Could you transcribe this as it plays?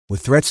With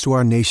threats to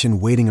our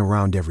nation waiting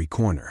around every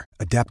corner,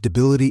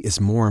 adaptability is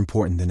more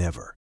important than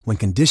ever. When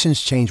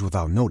conditions change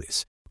without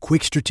notice,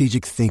 quick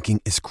strategic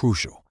thinking is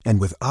crucial.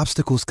 And with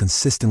obstacles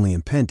consistently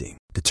impending,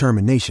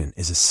 determination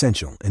is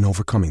essential in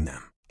overcoming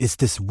them. It's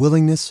this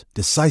willingness,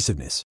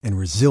 decisiveness, and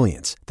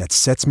resilience that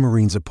sets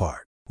Marines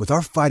apart. With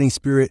our fighting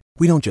spirit,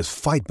 we don't just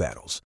fight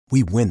battles,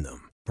 we win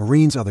them.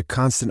 Marines are the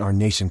constant our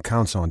nation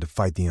counts on to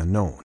fight the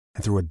unknown.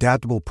 And through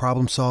adaptable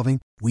problem solving,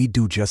 we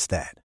do just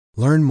that.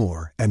 Learn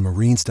more at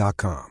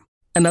marines.com.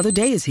 Another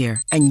day is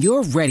here, and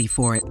you're ready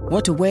for it.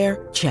 What to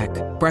wear? Check.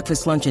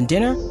 Breakfast, lunch, and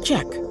dinner?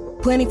 Check.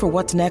 Planning for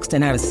what's next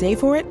and how to save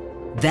for it?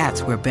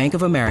 That's where Bank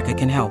of America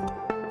can help.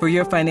 For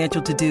your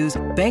financial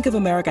to-dos, Bank of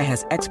America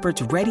has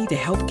experts ready to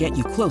help get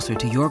you closer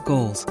to your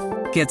goals.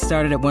 Get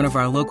started at one of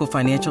our local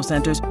financial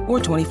centers or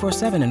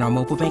 24/7 in our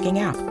mobile banking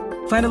app.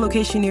 Find a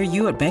location near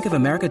you at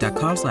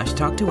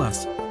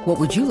bankofamerica.com/talktous. What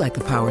would you like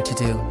the power to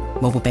do?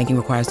 Mobile banking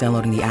requires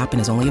downloading the app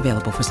and is only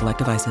available for select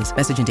devices.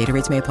 Message and data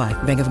rates may apply.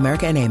 Bank of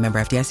America N.A., member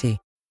FDIC.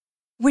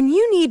 When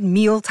you need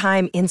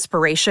mealtime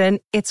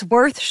inspiration, it's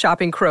worth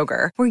shopping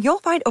Kroger, where you'll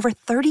find over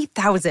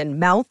 30,000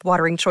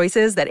 mouth-watering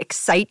choices that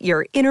excite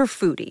your inner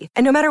foodie.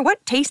 And no matter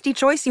what tasty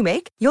choice you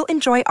make, you'll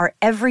enjoy our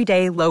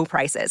everyday low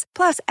prices,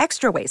 plus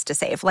extra ways to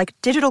save, like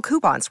digital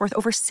coupons worth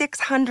over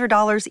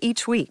 $600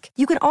 each week.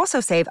 You can also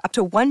save up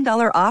to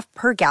 $1 off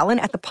per gallon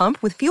at the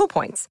pump with fuel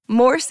points.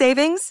 More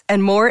savings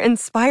and more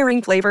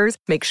inspiring flavors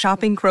make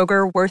shopping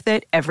Kroger worth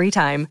it every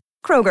time.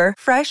 Kroger,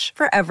 fresh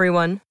for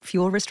everyone.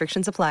 Fuel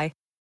restrictions apply.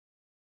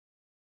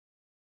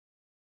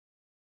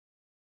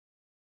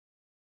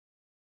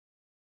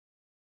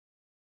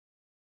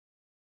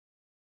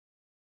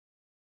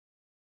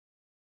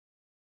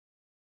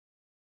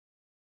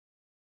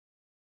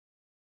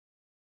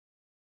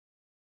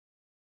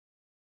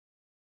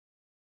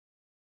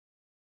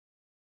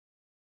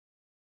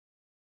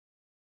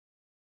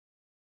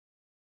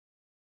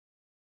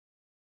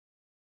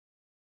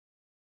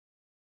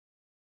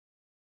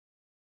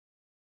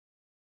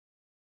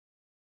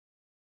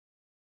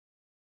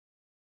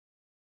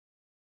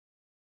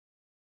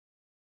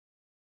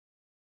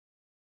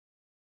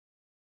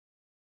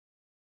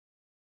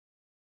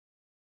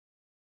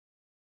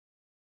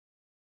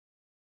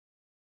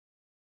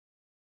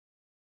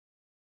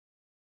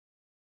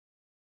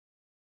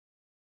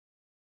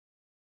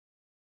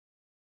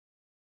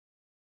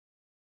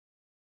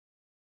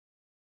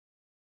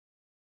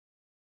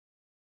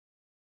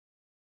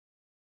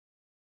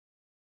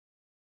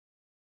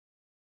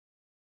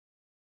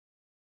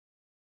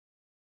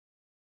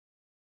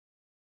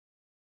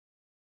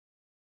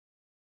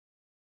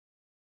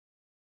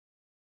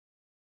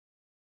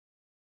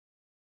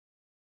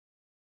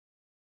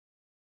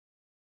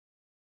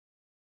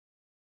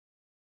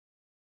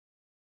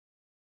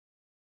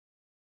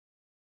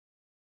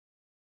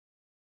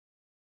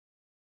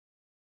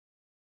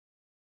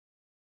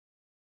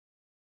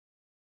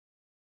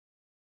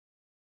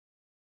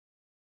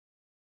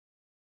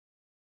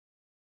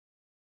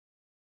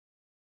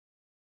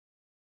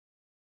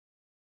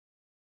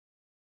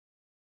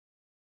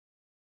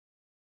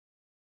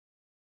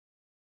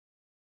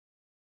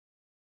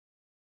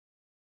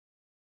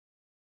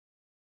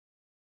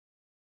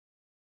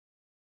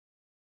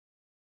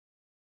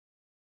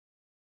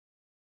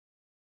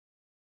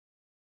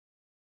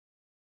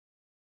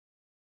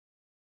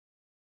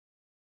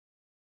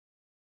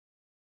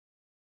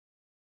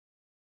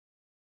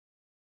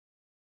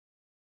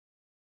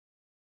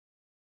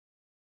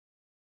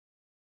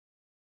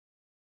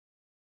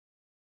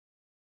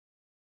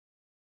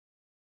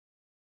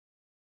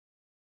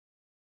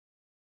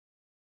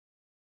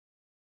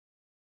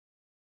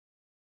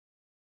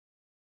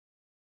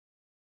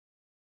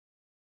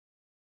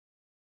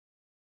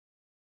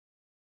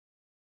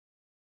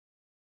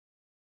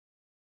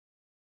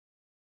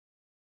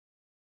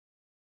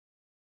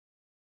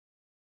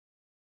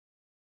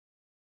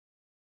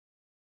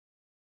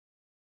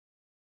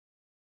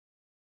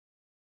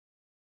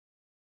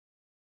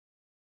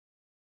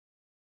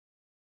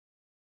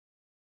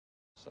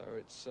 So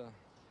it's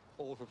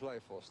all for play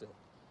for still.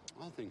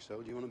 I think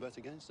so. Do you want to bet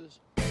against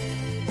us?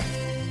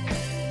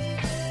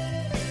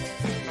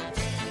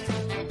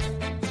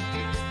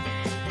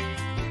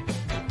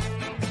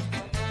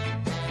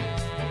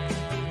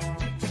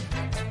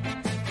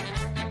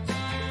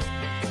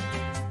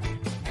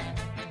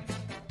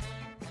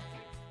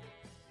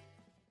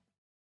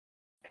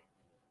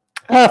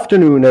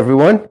 Afternoon,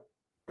 everyone.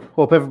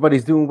 Hope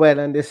everybody's doing well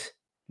on this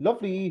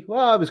lovely,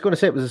 well, I was going to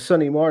say it was a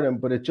sunny morning,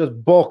 but it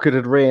just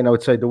bucketed rain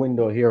outside the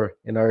window here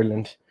in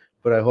Ireland.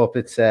 But I hope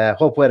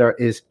hope weather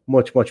is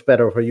much, much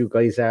better where you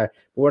guys are.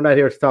 But we're not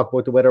here to talk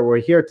about the weather. We're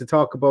here to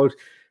talk about,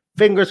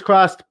 fingers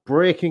crossed,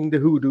 breaking the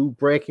hoodoo,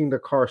 breaking the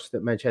curse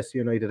that Manchester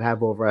United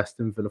have over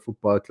Aston Villa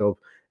Football Club,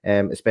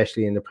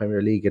 especially in the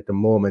Premier League at the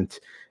moment.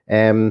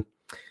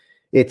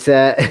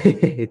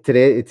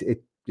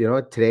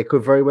 Today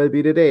could very well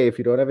be the day. If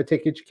you don't have a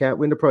ticket, you can't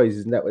win the prize.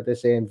 Isn't that what they're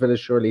saying? Villa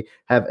surely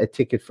have a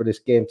ticket for this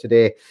game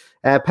today.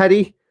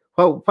 Paddy,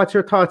 what's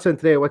your thoughts on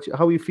today?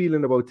 How are you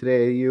feeling about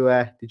today?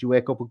 Did you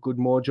wake up with good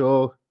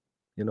mojo?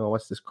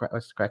 What's the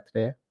crack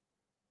today?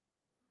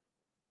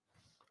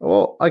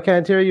 Oh, I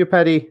can't hear you,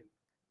 Paddy.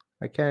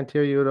 I can't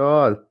hear you at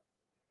all.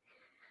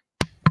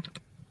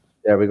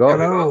 There we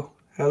go.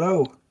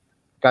 Hello.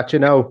 Got you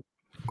now.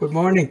 Good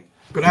morning.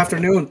 Good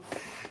afternoon.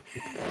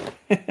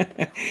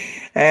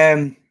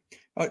 It's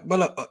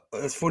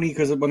funny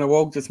because when I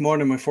woke this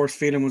morning, my first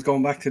feeling was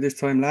going back to this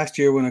time last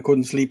year when I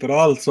couldn't sleep at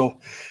all. So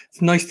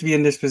it's nice to be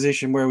in this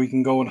position where we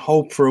can go and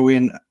hope for a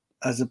win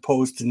as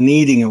opposed to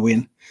needing a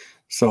win.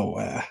 So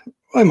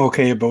I'm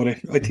okay about it.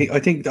 I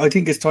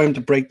think it's time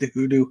to break the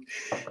hoodoo,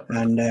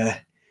 and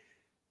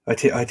I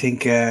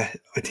think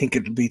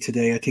it'll be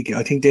today. I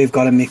think they've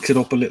got to mix it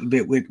up a little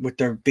bit with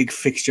their big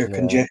fixture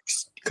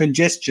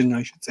congestion,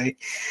 I should say,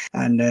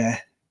 and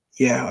I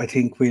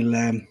think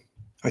we'll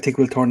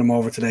turn them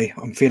over today.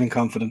 I'm feeling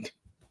confident.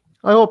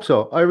 I hope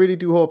so. I really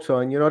do hope so.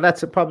 And,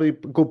 that's probably a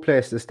good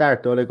place to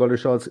start, though. Like Ole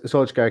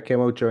Solskjaer came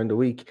out during the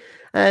week.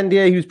 And,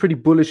 he was pretty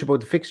bullish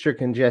about the fixture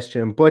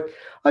congestion. But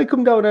I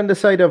come down on the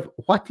side of,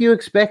 what do you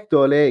expect,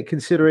 Ole,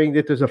 considering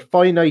that there's a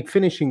finite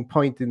finishing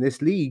point in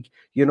this league?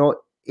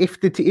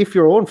 If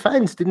your own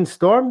fans didn't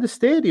storm the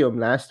stadium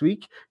last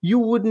week, you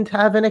wouldn't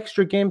have an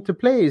extra game to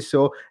play.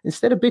 So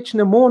instead of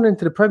bitching and moaning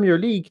to the Premier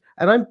League,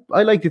 and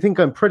I like to think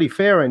I'm pretty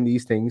fair in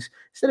these things,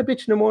 instead of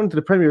bitching and moaning to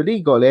the Premier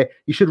League, Ole,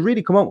 you should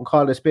really come out and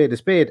call a spade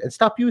and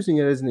stop using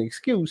it as an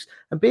excuse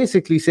and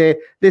basically say,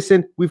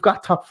 listen, we've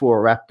got top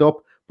 4 wrapped up.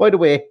 By the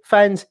way,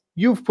 fans,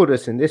 you've put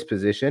us in this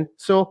position.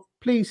 So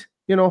please,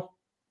 don't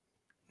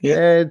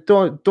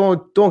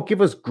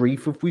give us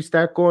grief if we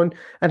start going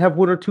and have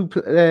one or two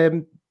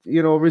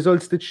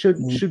results that should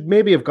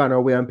maybe have gone our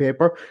way on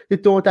paper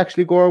that don't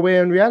actually go our way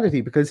in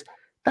reality, because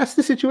that's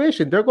the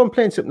situation. They're going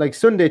playing something like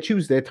Sunday,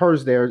 Tuesday,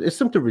 Thursday, or it's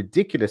something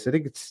ridiculous. I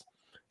think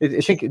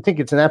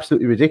it's an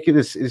absolutely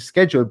ridiculous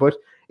schedule, but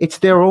it's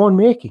their own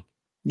making.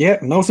 Yeah,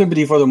 no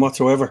sympathy for them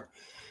whatsoever.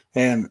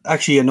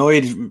 Actually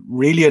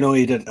really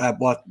annoyed at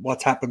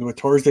what's happened with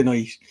Thursday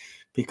night,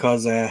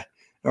 because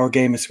our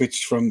game is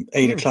switched from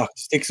 8 o'clock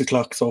to 6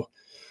 o'clock. So,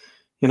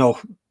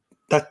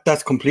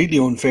 that's completely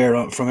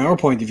unfair from our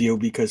point of view,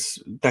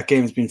 because that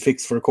game has been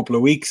fixed for a couple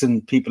of weeks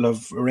and people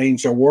have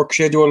arranged their work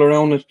schedule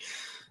around it,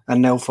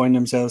 and now find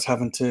themselves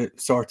having to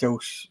sort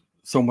out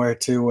somewhere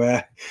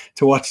to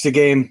watch the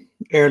game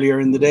earlier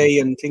in the day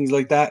and things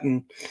like that.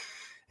 And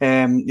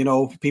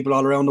people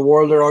all around the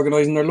world are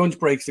organising their lunch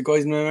breaks. The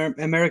guys in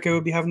America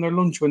will be having their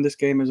lunch when this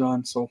game is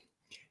on. So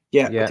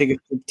I think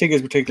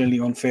it's particularly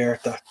unfair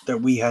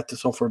that we had to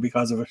suffer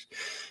because of it.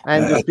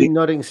 And there's been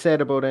nothing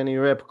said about any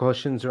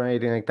repercussions or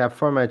anything like that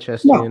for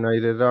Manchester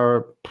United,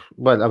 or,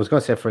 well, I was going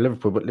to say for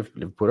Liverpool, but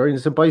Liverpool are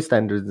innocent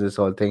bystanders in this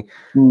whole thing.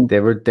 They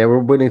were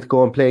willing to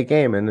go and play a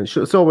game, and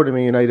so were the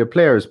Man United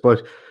players.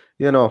 But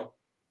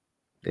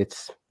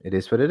it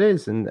is what it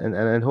is,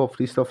 and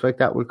hopefully stuff like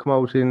that will come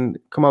out.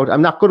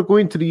 I'm not going to go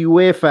into the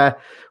UEFA,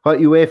 what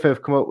UEFA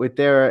have come out with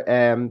there,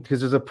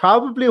 because there's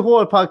probably a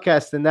whole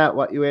podcast in that,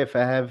 what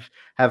UEFA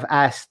have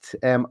asked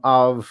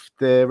of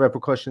the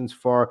repercussions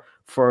for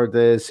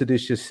the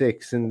seditious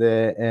six in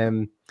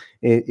the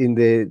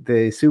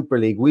Super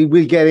League. We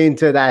will get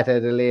into that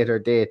at a later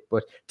date,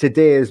 but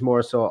today is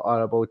more so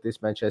all about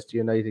this Manchester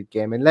United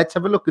game. And let's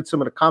have a look at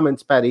some of the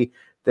comments, Paddy,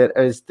 that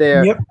is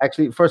there. Yep.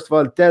 Actually, first of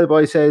all,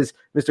 Delboy says,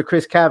 Mr.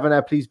 Chris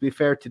Kavanagh, please be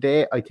fair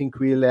today. I think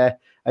we'll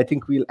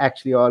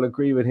actually all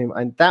agree with him.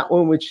 And that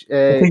one, which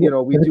we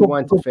do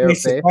want a fair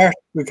play,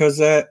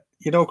 because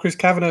Chris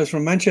Kavanagh is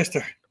from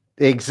Manchester.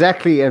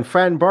 Exactly. And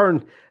Fran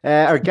Byrne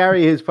or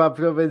Gary has popped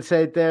up and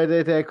said there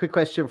that a quick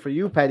question for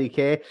you, Paddy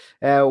K.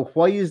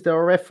 Why is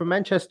there a ref from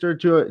Manchester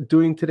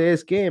doing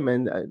today's game?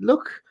 And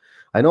look,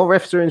 I know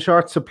refs are in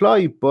short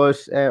supply,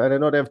 but and I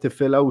know they have to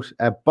fill out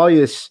a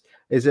bias.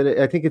 I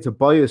think it's a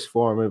bias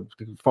form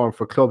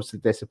for clubs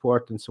that they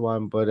support and so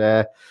on. But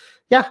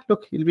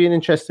look, it'll be an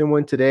interesting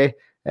one today.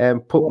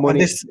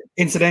 Money.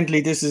 Incidentally,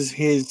 this is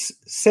his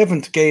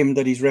 7th game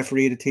that he's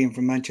refereed a team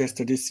from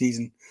Manchester this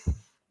season.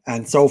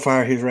 And so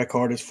far, his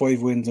record is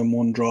 5 wins and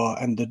 1 draw,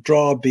 and the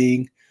draw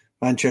being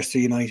Manchester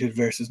United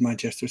versus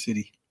Manchester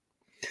City.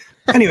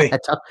 Anyway,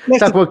 talk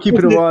about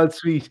keeping them all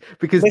sweet.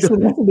 Because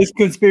this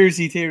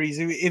conspiracy theories.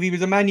 If he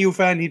was a Man U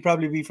fan, he'd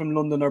probably be from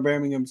London or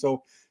Birmingham.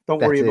 So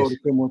don't worry about it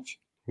too much.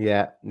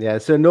 Yeah.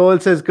 So Noel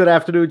says, good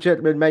afternoon,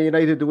 gentlemen. Man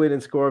United to win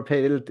and score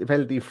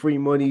penalty free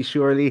money,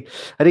 surely.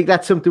 I think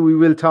that's something we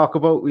will talk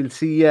about. We'll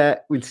see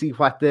what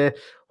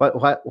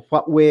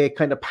way it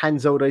kind of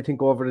pans out, I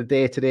think, over the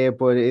day today.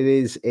 But it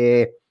is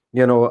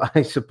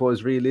I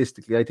suppose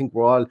realistically, I think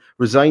we're all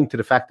resigned to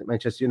the fact that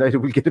Manchester United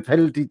will get a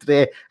penalty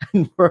today,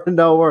 and we're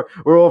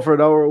over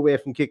an hour away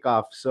from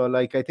kickoff. So,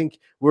 I think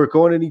we're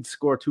going to need to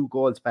score 2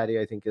 goals, Paddy.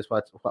 I think is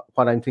what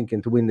I'm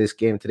thinking to win this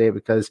game today,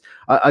 because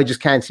I just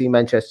can't see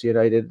Manchester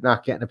United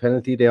not getting a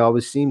penalty. They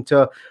always seem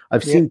to.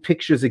 I've seen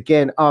pictures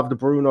again of the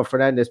Bruno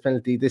Fernandes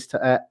penalty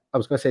I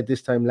was going to say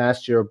this time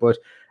last year, but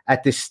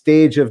at this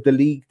stage of the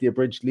league, the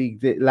Abridged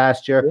League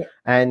last year,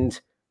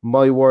 and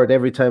my word,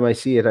 every time I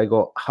see it, I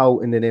go, how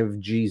in the name of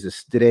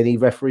Jesus did any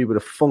referee with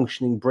a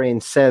functioning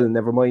brain cell,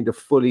 never mind a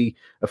fully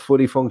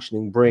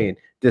functioning brain,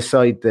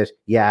 decide that,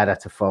 yeah,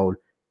 that's a foul?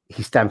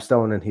 He stamps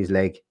down on his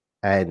leg.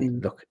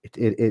 And look,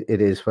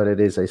 it is what it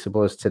is, I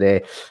suppose,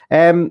 today.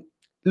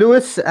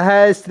 Lewis,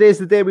 today's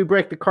the day we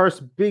break the curse.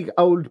 Big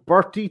old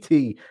Bertie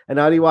T and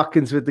Ollie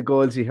Watkins with the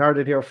goals. You heard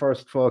it here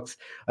first, folks.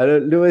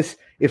 Lewis,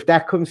 if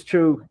that comes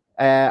true,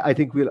 I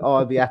think we'll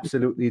all be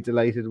absolutely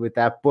delighted with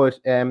that. But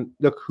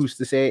look, who's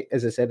to say,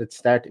 as I said at the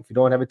start, if you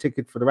don't have a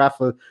ticket for the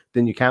raffle,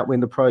 then you can't win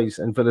the prize.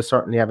 And Villa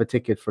certainly have a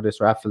ticket for this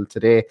raffle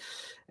today.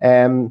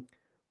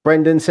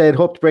 Brendan said,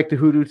 hope to break the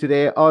hoodoo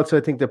today. Also,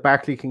 I think that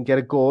Barkley can get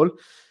a goal.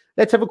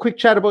 Let's have a quick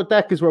chat about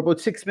that, because we're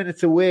about 6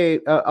 minutes away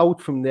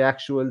out from the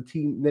actual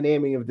team, the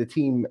naming of the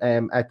team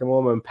at the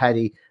moment,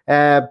 Paddy.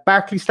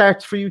 Barkley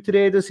starts for you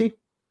today, does he?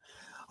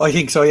 I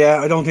think so, yeah.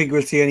 I don't think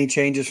we'll see any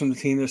changes from the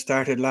team that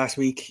started last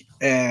week.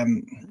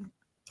 I'm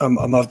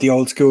of the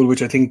old school,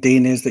 which I think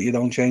Dean is, that you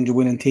don't change a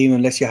winning team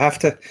unless you have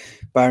to,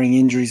 barring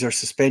injuries or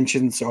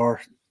suspensions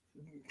or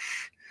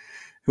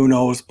who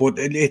knows. But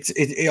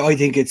I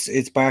think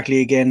it's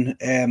Barkley again.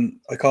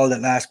 I called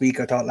it last week.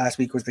 I thought last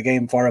week was the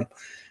game for him.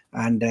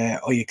 And I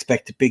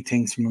expected big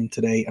things from him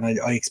today. And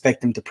I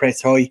expect him to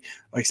press high.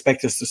 I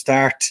expect us to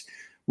start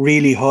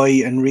really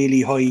high and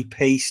really high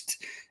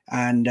paced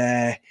and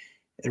a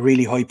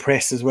really high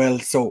press as well.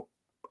 So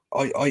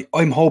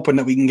I'm hoping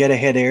that we can get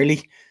ahead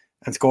early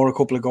and score a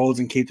couple of goals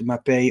and keep them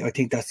at bay. I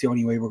think that's the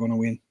only way we're going to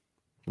win.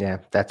 Yeah,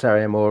 that's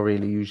our MO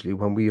really. Usually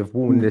when we have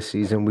won this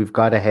season, we've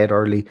got ahead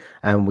early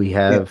and we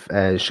have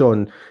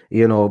shown,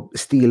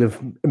 steel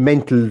of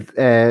mental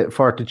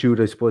fortitude,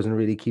 I suppose, and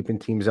really keeping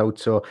teams out.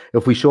 So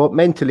if we show up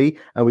mentally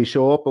and we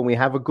show up and we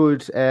have a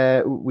good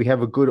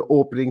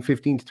opening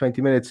 15 to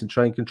 20 minutes and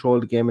try and control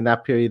the game in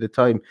that period of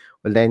time,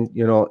 well then,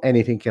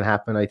 anything can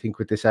happen, I think,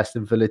 with this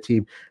Aston Villa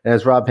team. And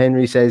as Rob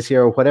Henry says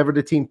here, whatever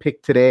the team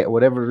picked today, or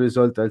whatever the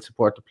result, I'll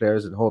support the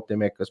players and hope they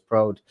make us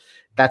proud.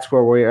 That's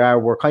where we are.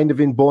 We're kind of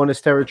in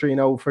bonus territory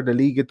now for the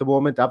league at the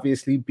moment.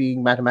 Obviously,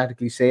 being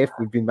mathematically safe,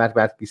 we've been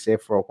mathematically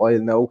safe for a while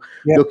now.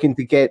 Yep.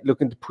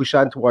 Looking to push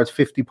on towards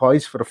 50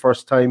 points for the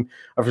first time,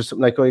 or for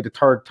something like the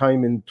third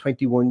time in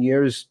 21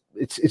 years.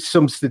 It's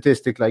some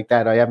statistic like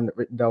that. I haven't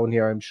written down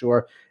here. I'm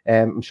sure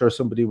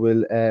somebody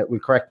will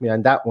correct me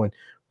on that one.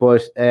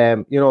 But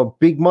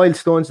big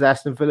milestones that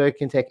Aston Villa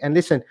can take. And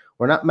listen,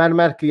 we're not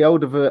mathematically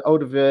out of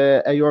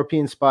a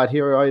European spot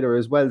here either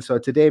as well. So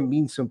today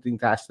means something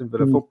to Aston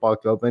Villa Football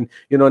Club. And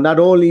not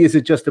only is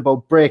it just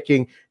about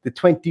breaking the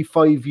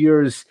 25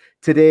 years.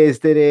 Today is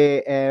the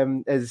day,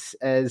 as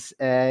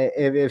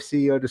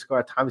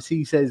AFC_Tom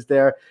C says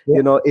there.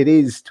 Yeah. It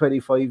is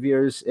 25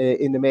 years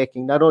in the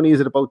making. Not only is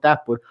it about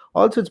that, but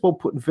also it's about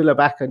putting Villa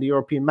back on the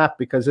European map,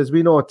 because as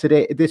we know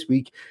this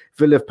week,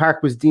 Villa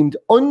Park was deemed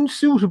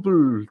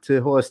unsuitable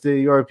to host the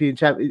European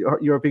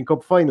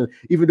Cup final,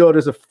 even though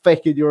there's a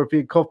fucking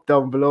European Cup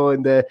down below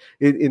in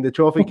the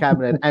trophy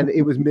cabinet, and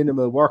it was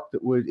minimal work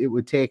that it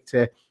would take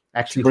to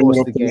actually host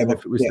the game if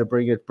it was to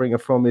bring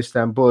it from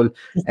Istanbul.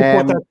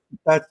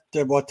 That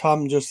what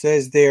Tom just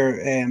says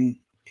there.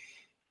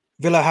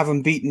 Villa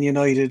haven't beaten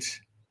United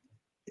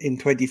in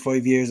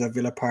 25 years at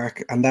Villa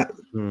Park, and that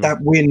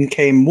win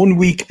came 1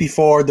 week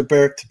before the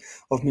birth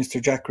of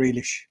Mr. Jack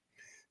Grealish.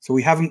 So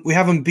we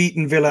haven't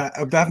beaten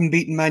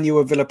Man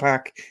U at Villa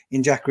Park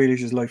in Jack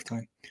Grealish's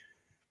lifetime.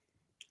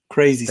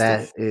 Crazy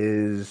stuff.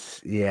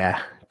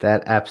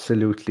 That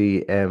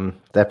absolutely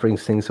that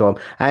brings things home.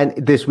 And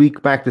this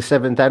week marked the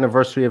 7th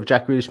anniversary of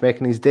Jack Grealish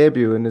making his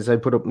debut. And as I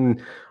put up on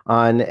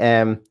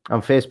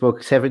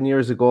Facebook, 7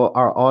 years ago,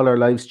 all our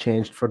lives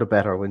changed for the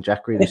better when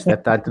Jack Grealish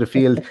stepped onto the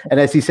field. And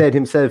as he said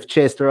himself,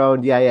 chased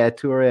around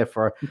Toure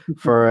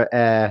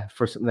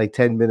for something like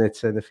 10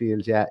 minutes in the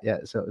field. Yeah.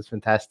 So it was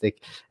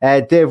fantastic.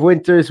 Dave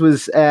Winters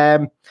was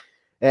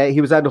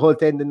he was on the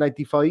Holt End in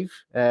 95.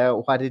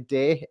 What a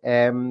day.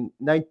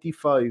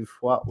 95.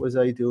 What was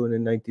I doing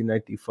in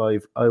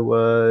 1995? I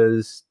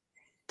was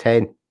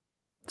 10.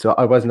 So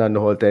I wasn't on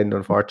the Holt End,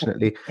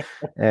 unfortunately.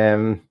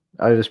 I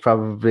was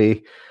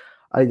probably...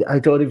 I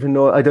don't even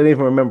know. I don't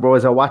even remember.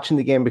 Was I watching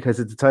the game? Because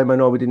at the time I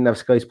know we didn't have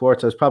Sky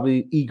Sports. I was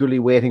probably eagerly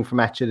waiting for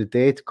Match of the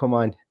Day to come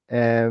on.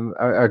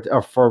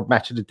 Or for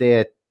Match of the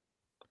Day at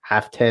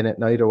 10:30 at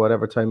night or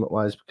whatever time it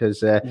was,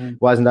 because it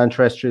wasn't on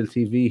terrestrial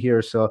TV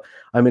here. So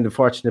I'm in the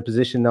fortunate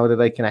position now that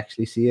I can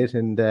actually see it,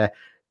 and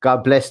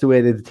God bless the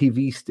way that the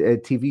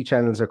TV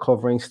channels are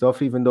covering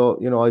stuff, even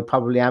though I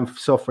probably am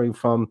suffering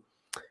from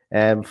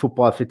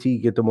football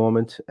fatigue at the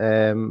moment,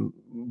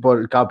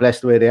 but God bless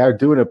the way they are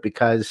doing it,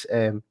 because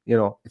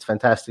it's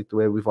fantastic the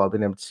way we've all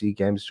been able to see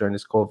games during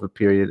this COVID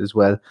period as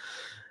well.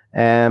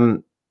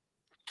 What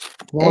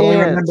do we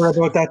remember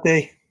about that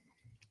day?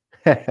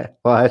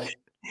 What?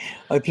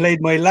 I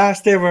played my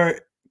last ever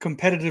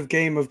competitive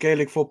game of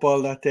Gaelic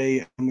football that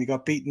day, and we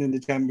got beaten in the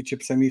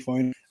championship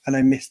semi-final, and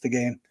I missed the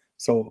game.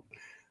 So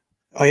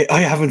I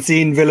haven't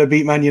seen Villa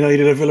beat Man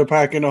United at Villa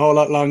Park in a whole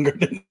lot longer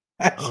than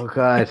that. Oh,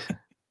 God.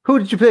 Who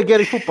did you play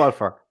Gaelic football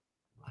for?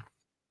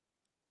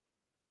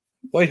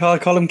 Whitehall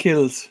Column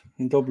Kills.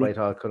 in Dublin.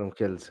 Whitehall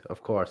Kills,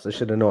 of course. I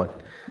should have known.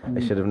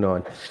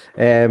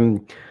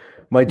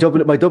 My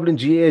Dublin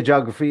GA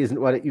geography isn't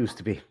what it used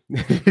to be.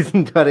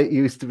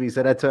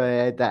 So that's why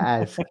I had to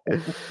ask.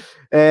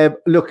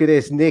 Look at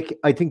this, Nick.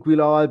 I think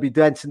we'll all be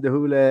dancing the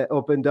hula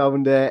up and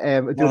down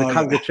the doing a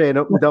conga train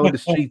up and down the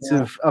streets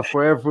of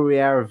wherever we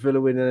are,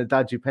 Villa winning a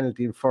dodgy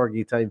penalty in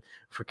Fergie time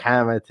for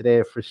Kama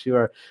today for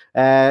sure.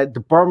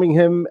 The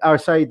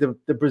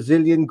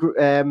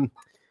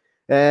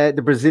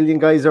Brazilian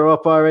guys are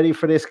up already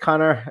for this,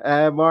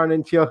 Connor.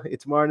 Morning to you.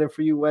 It's morning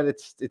for you. Well,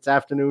 it's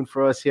afternoon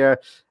for us here.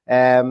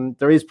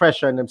 There is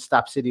pressure on them to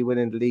stop City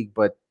winning the league,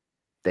 but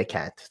they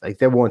can't. Like,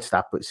 they won't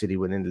stop with City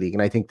winning the league,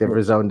 and I think they've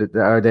resounded,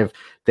 or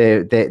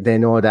they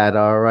know that.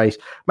 All right.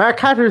 Mark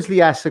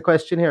Hattersley asked a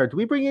question here: do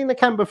we bring in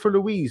Nakamba for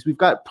Louise? We've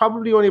got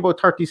probably only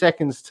about 30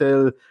 seconds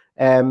till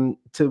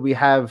we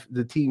have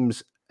the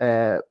teams.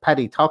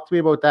 Paddy, talk to me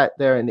about that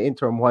there in the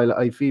interim while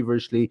I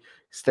feverishly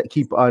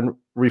keep on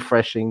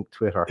refreshing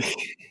Twitter.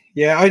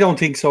 Yeah, I don't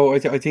think so. I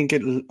think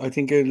it'll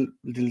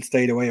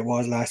stay the way it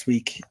was last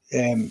week.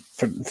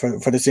 For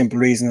the simple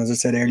reason, as I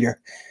said earlier,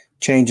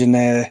 changing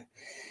a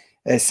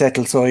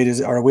settled side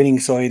or a winning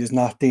side is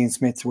not Dean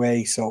Smith's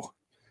way. So,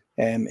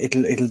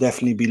 it'll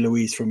definitely be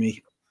Louise for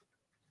me.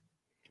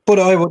 But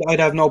I'd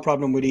have no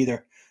problem with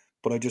either.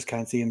 But I just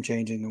can't see him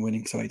changing the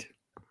winning side.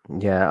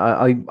 Yeah,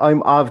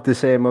 I'm of the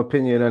same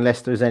opinion,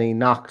 unless there's any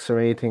knocks or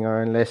anything,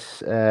 or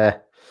unless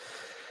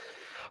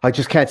I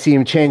just can't see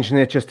him changing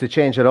it just to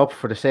change it up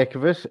for the sake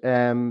of it.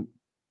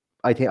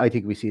 I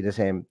think we see the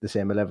same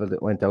level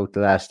that went out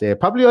the last day.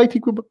 Probably, I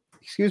think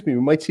we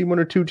might see one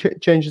or two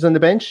changes on the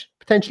bench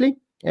potentially.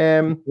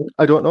 I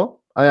don't know.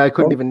 I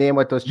couldn't even name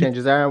what those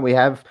changes are, and we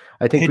have.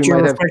 I think we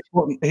might have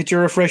hit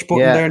your refresh button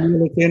there,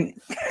 and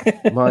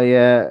my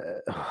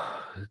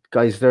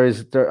guys,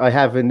 I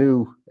have a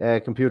new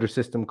computer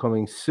system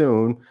coming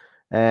soon,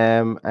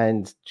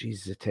 and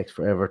Jesus, it takes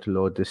forever to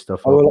load this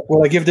stuff up.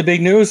 Will I give the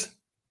big news?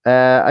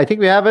 I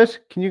think we have it.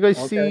 Can you guys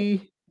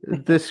see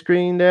the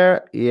screen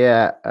there?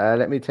 Yeah.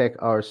 Let me take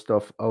our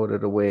stuff out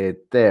of the way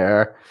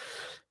there.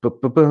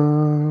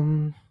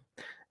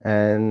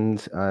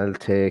 And I'll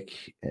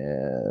take.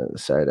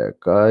 Sorry there,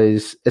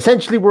 guys.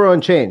 Essentially, we're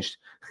unchanged.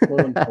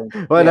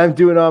 While I'm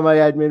doing all my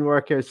admin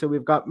work here, so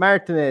we've got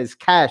Martinez,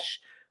 Cash,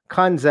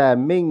 Konza,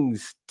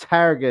 Mings,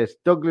 Target,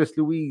 Douglas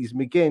Luiz,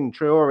 McGinn,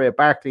 Traore,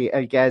 Barkley,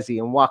 El Ghazi,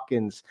 and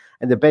Watkins.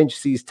 And the bench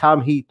sees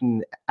Tom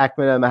Heaton,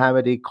 Ahmed El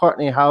Mohammadi,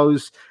 Courtney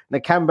Howes,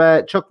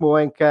 Nakamba, Chuck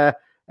Moenka,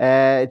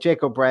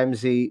 Jacob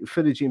Ramsey,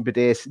 Philogene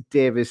Bades,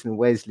 Davis, and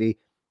Wesley.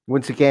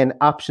 Once again,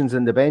 options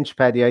on the bench,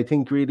 Paddy. I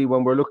think really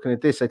when we're looking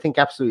at this, I think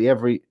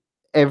absolutely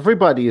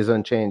everybody is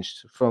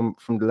unchanged from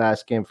the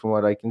last game, from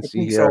what I can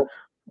see here. So.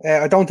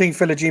 I don't think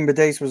Philogene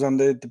Bades was on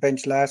the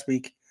bench last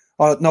week.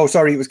 Oh, no,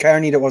 sorry, it was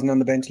Kearney that wasn't on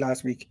the bench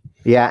last week.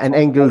 Yeah, and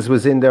Engels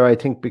was in there, I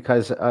think,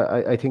 because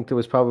I think there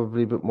was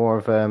probably a bit more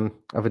of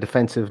a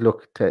defensive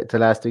look to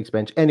last week's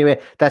bench.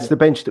 Anyway, that's the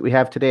bench that we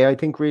have today. I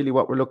think really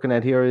what we're looking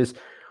at here is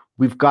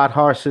we've got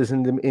horses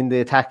in the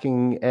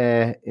attacking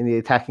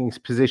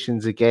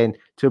positions again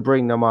to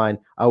bring them on.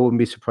 I wouldn't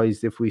be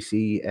surprised if we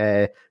see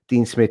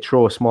Dean Smith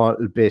throw a small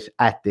bit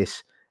at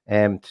this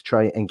to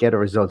try and get a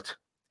result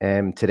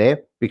today,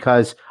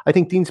 because I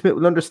think Dean Smith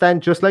will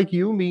understand, just like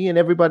you, me, and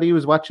everybody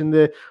who's watching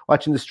the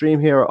stream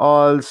here,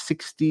 all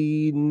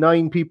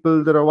 69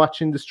 people that are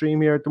watching the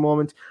stream here at the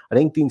moment. I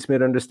think Dean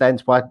Smith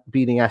understands what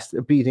beating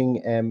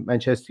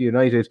Manchester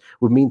United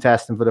would mean to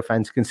Aston Villa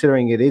fans,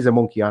 considering it is a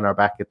monkey on our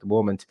back at the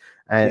moment.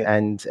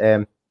 And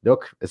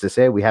look, as I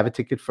say, we have a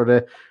ticket for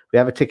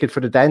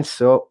the dance,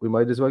 so we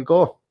might as well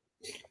go.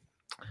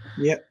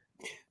 Yeah.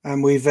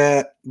 And we've,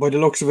 by the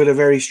looks of it, a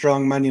very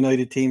strong Man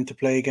United team to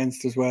play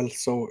against as well.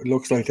 So it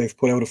looks like they've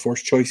put out a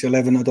first choice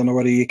 11. I don't know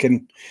whether you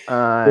can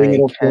bring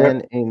it up. I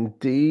can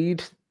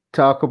indeed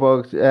talk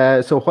about.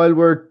 So while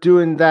we're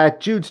doing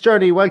that, Jude's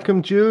Journey.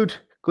 Welcome, Jude.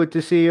 Good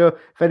to see you.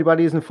 If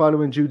anybody isn't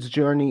following Jude's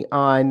Journey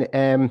on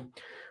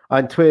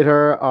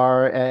Twitter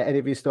or any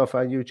of his stuff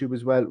on YouTube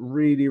as well,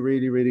 really,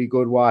 really, really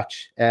good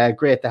watch.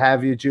 Great to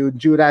have you, Jude.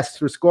 Jude asked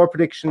for a score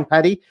prediction,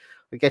 Paddy.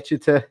 I'll get you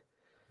to.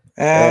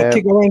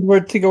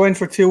 Tigo went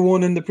for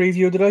 2-1 in the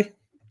preview, did I?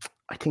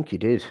 I think you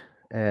did.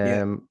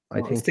 I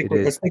think stick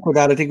with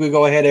that. I think we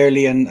go ahead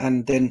early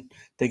and then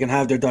they can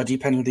have their dodgy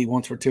penalty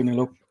once we're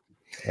 2-0 up.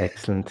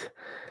 Excellent.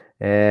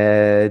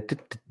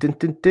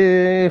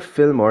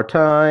 Fill more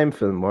time.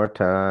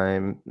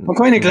 I'm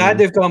kind of glad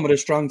they've gone with a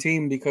strong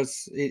team,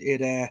 because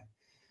it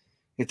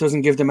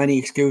doesn't give them any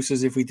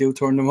excuses if we do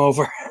turn them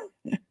over.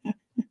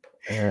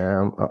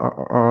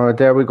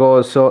 There we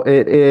go. So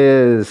it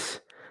is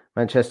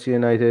Manchester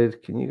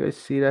United. Can you guys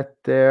see that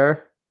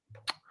there?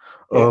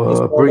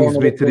 It brings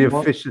me to the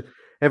official.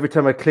 Every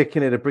time I click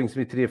in it, it brings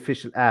me to the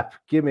official app.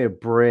 Give me a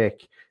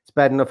break. It's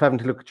bad enough having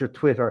to look at your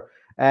Twitter.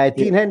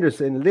 Dean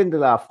Henderson,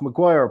 Lindelof,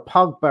 Maguire,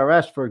 Pogba,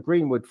 Rashford,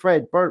 Greenwood,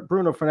 Fred,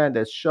 Bruno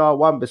Fernandes, Shaw,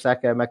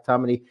 Wan-Bissaka,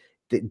 McTominay.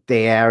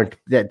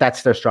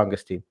 That's their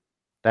strongest team.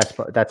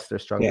 That's their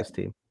strongest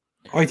team.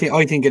 I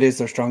think it is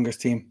their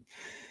strongest team.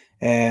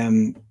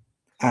 And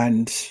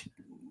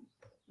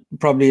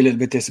probably a little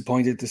bit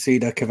disappointed to see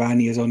that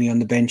Cavani is only on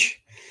the bench,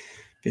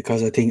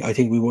 because I think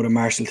we would have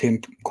marshalled him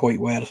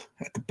quite well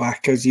at the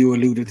back, as you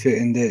alluded to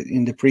in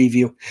the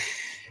preview.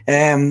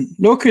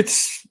 Look,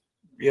 it's,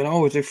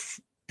 if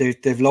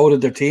they've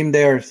loaded their team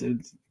there,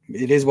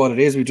 it is what it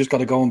is. We just got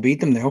to go and beat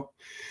them now,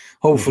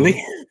 hopefully.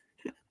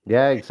 Mm-hmm.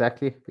 Yeah,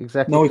 exactly.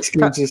 No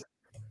excuses.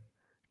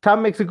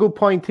 Tom makes a good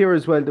point here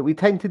as well, that we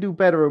tend to do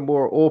better in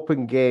more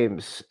open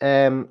games.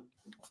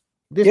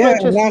 This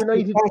Manchester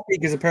United last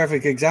week is a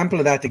perfect example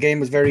of that. The game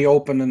was very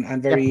open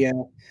and very.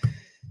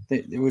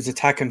 It was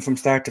attacking from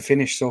start to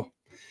finish. So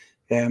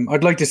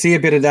I'd like to see a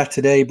bit of that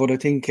today, but I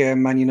think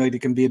Man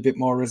United can be a bit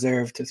more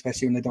reserved,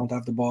 especially when they don't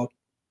have the ball.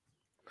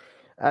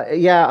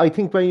 I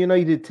think Man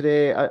United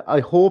today,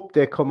 I hope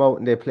they come out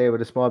and they play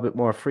with a small bit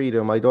more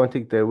freedom. I don't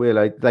think they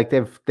will.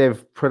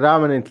 They've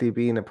predominantly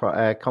been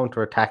a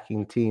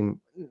counter-attacking team.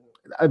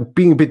 I'm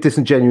being a bit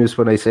disingenuous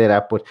when I say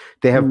that, but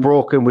they have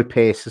broken with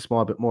pace a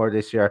small bit more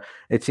this year.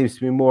 It seems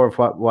to be more of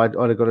what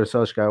Ole Gunnar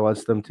Solskjaer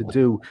wants them to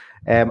do.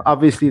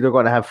 Obviously, they're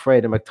going to have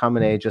Fred and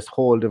McTominay just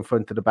hold in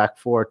front of the back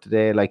four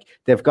today. Like,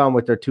 they've gone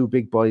with their two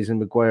big boys in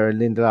Maguire and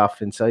Lindelof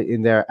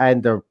in there,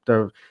 and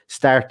they're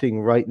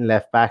starting right and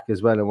left back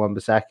as well in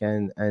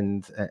Wan-Bissaka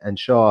and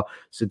Shaw.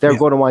 So they're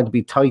going to want to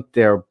be tight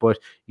there. But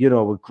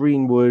with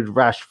Greenwood,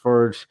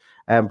 Rashford,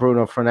 and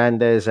Bruno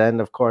Fernandes, and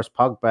of course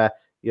Pogba,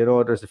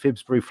 there's a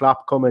Fibsbury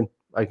flop coming.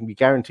 I can be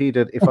guaranteed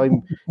that if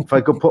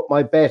I could put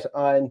my bet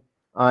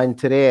on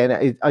today,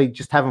 and I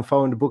just haven't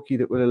found a bookie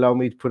that will allow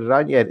me to put it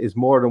on yet, is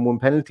more than one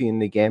penalty in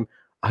the game,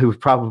 I would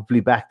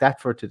probably back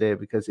that for today,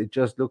 because it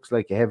just looks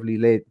like a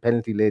heavily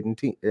penalty-laden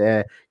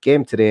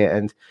game today.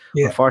 And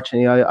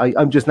unfortunately,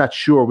 I'm just not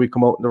sure we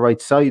come out on the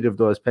right side of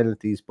those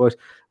penalties. But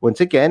once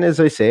again,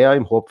 as I say,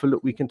 I'm hopeful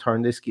that we can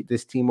turn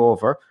this team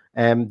over.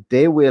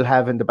 They will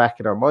have in the back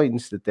of their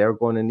minds that they're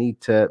going to need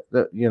to,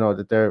 that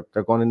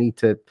they're going to need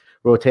to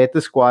rotate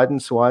the squad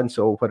and so on.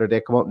 So whether they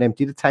come out and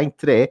empty the tank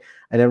today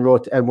and then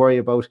worry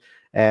about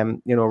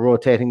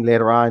rotating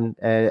later on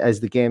as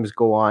the games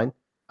go on,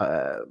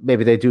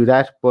 maybe they do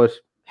that. But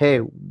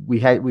hey,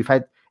 we've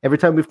had every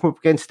time we've come up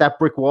against that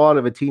brick wall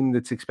of a team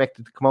that's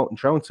expected to come out and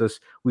trounce us,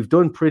 we've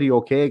done pretty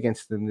okay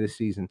against them this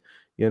season.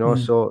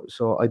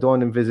 So I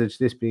don't envisage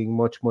this being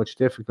much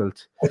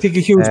difficult. I think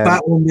a huge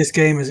battle in this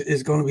game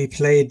is going to be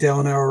played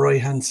down our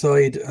right hand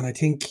side, and I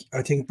think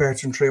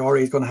Bertrand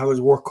Traore is going to have his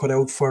work cut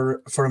out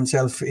for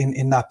himself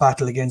in that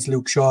battle against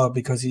Luke Shaw,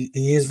 because he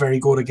is very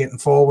good at getting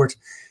forward.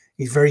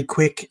 He's very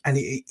quick, and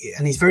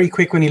he's very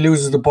quick when he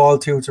loses the ball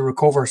to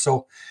recover.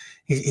 So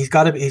he's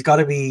got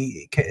to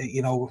be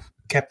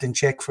kept in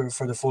check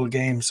for the full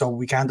game. So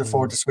we can't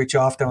afford to switch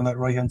off down that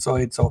right hand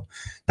side. So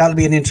that'll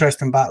be an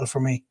interesting battle for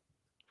me.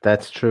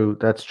 That's true.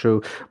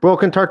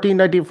 Broken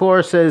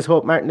 1394 says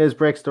hope Martinez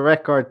breaks the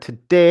record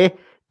today.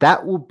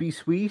 That would be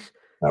sweet.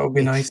 That would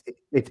be nice.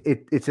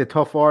 It's a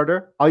tough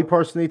order. I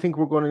personally think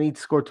we're going to need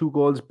to score 2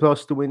 goals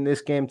plus to win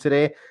this game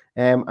today.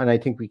 And I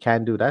think we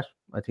can do that.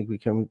 I think we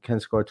can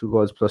score 2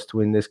 goals plus to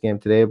win this game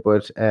today.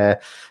 But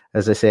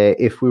as I say,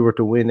 if we were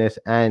to win it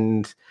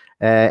and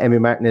Emi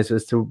Martinez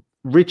was to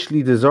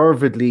richly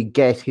deservedly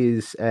get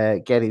his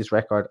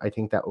record, I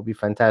think that would be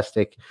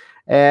fantastic.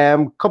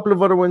 Couple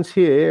of other ones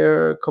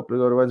here.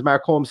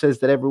 Mark Holmes says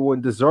that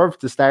everyone deserves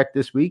to start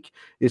this week.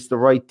 It's the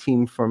right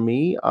team for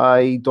me.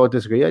 I don't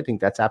disagree. I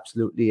think that's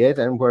absolutely it.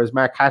 And whereas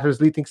Mark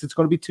Hattersley thinks it's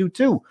going to be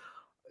 2-2.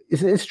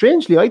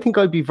 Strangely, I think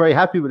I'd be very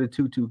happy with a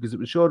 2-2, because it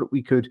would show that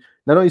we could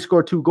not only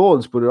score 2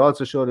 goals, but it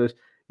also showed that,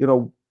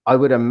 I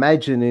would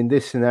imagine in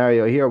this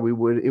scenario here,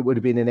 it would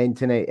have been an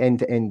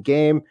end-to-end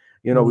game.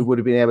 We would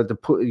have been able to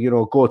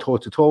go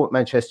toe-to-toe with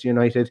Manchester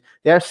United.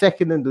 They are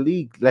second in the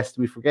league, lest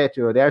we forget.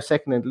 They are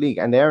second in the league,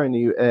 and they are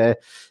in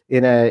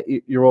a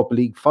Europa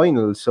League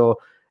final. So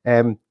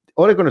Ole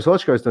Gunnar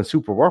Solskjaer has done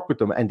super work with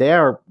them, and they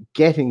are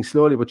getting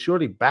slowly but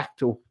surely back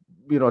to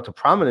to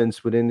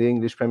prominence within the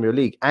English Premier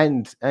League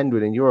and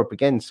within Europe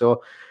again.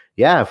 So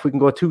yeah, if we can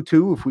go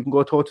 2-2, if we can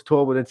go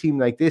toe-to-toe with a team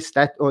like this,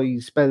 that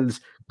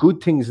spells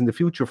good things in the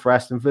future for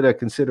Aston Villa,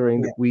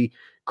 considering that we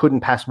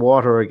couldn't pass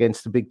water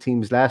against the big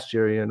teams last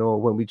year,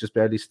 when we just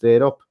barely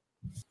stayed up.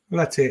 Well,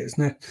 that's it,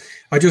 isn't it?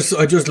 I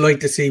just like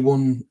to see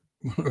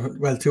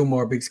 2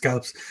 more big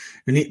scalps.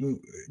 We need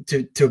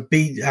to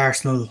beat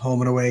Arsenal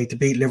home and away, to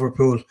beat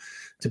Liverpool,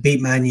 to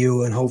beat Man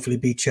U, and hopefully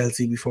beat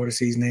Chelsea before the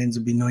season ends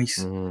would be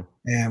nice.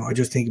 I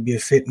just think it'd be a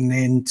fitting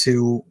end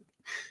to,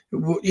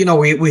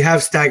 we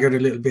have staggered a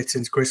little bit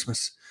since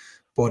Christmas,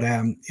 but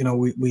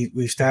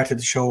we've started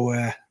to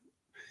show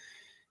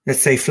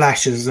let's say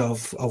flashes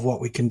of what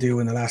we can do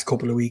in the last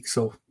couple of weeks.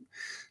 So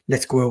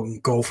let's go out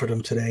and go for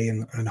them today,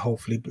 and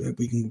hopefully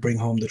we can bring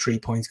home the 3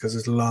 points, because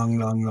it's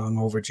long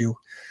overdue.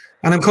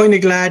 And I'm kind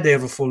of glad they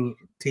have a full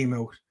team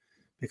out,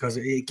 because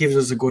it gives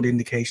us a good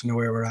indication of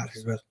where we're at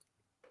as well.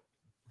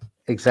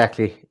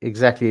 Exactly.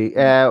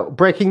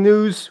 Breaking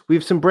news. We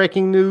have some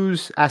breaking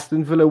news.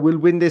 Aston Villa will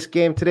win this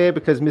game today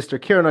because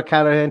Mr. Kieran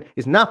O'Callaghan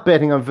is not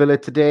betting on Villa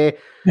today.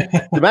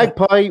 The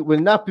Magpie will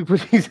not be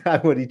putting his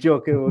hand when he's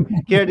joking.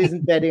 Kieran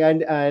isn't betting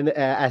on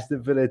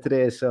Aston Villa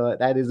today, so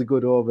that is a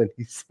good omen,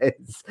 he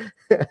says.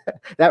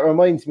 That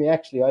reminds me,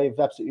 actually, I have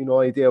absolutely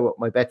no idea what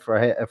my bet for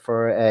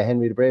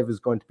Henry the Brave is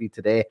going to be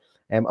today.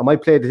 I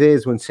might play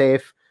today's one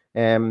safe.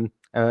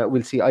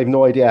 We'll see. I have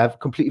no idea. I've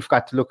completely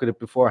forgot to look at it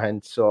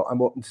beforehand, so I'm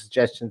open to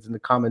suggestions in the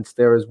comments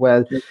there as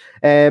well.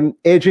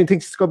 Adrian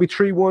thinks it's going to be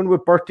 3-1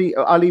 with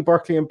Ollie,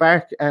 Berkeley,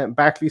 and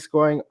Barkley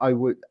scoring. I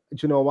would.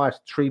 Do you know what?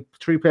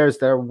 Three players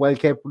that are well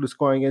capable of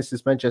scoring against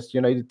this Manchester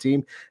United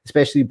team,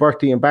 especially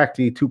Berkeley and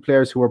Barkley, two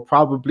players who are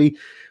probably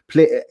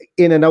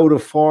in and out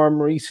of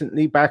form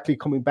recently. Barkley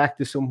coming back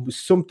to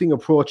something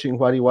approaching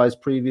what he was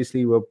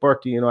previously, with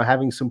Berkeley,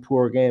 having some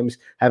poor games,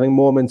 having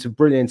moments of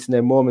brilliance and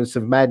then moments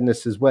of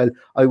madness as well.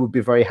 I would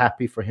be very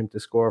happy for him to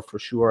score for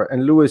sure.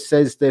 And Lewis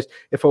says that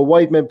if a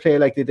wide men play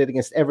like they did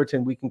against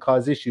Everton, we can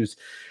cause issues.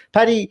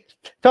 Paddy,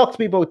 talk to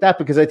me about that,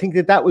 because I think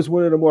that was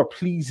one of the more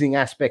pleasing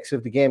aspects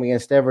of the game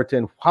against Everton.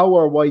 How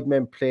our wide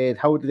men played,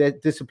 how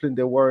disciplined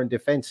they were in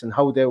defence, and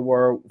how they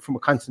were from a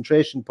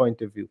concentration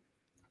point of view.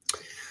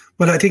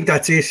 Well, I think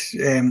that's it.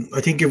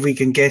 I think if we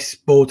can get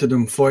both of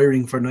them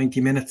firing for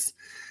 90 minutes,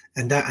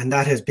 and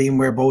that has been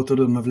where both of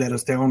them have let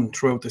us down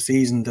throughout the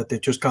season, that they've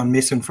just gone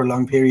missing for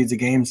long periods of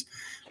games.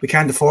 We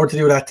can't afford to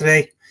do that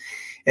today.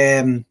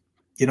 El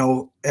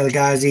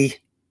Ghazi,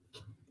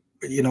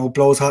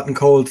 blows hot and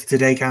cold.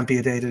 Today can't be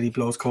a day that he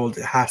blows cold.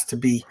 It has to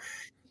be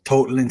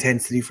total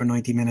intensity for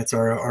 90 minutes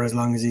or as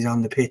long as he's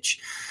on the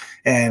pitch.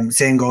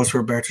 Same goes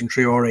for Bertrand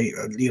Traore.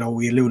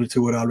 We alluded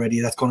to it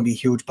already. That's going to be a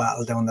huge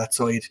battle down that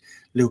side.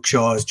 Luke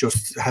Shaw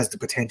has the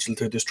potential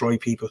to destroy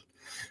people.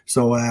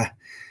 So,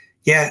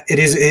 it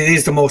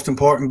is the most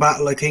important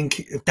battle. I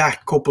think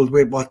that, coupled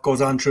with what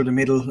goes on through the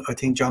middle, I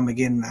think John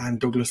McGinn and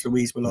Douglas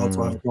Luiz will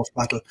also have a tough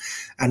battle.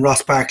 And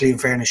Ross Barkley, in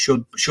fairness,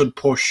 should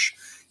push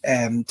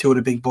two of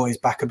the big boys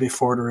back a bit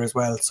further as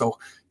well. So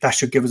that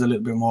should give us a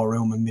little bit more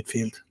room in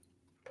midfield.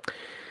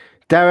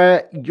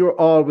 Dara, you're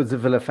always a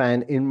Villa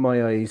fan in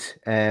my eyes,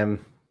 even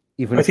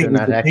if you're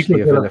not actually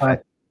a Villa fan.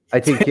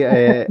 I think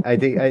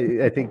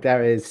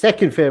Dara is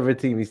second favourite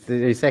team. He's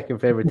his second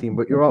favourite team,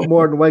 but you're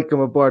more than welcome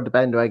aboard the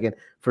bandwagon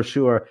for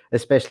sure,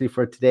 especially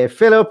for today.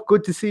 Philip,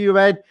 good to see you,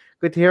 man.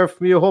 Good to hear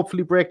from you.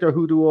 Hopefully break their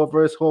hoodoo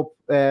over us. Hope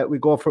we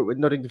go for it with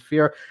nothing to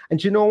fear.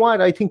 And you know what?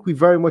 I think I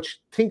very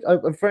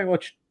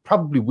much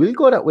probably will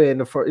go that way in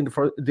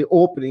the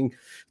opening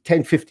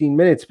 10-15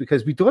 minutes,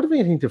 because we don't have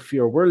anything to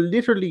fear. We're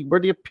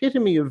the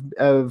epitome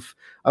of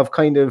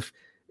kind of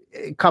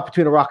caught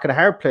between a rock and a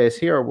hard place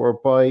here,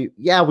 whereby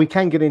we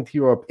can get into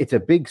Europe. It's a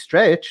big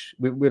stretch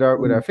with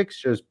our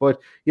fixtures, but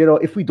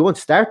if we don't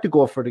start to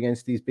go for it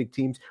against these big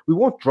teams, we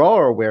won't draw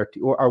our way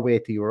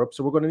to Europe.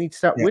 So we're going to need to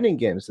start winning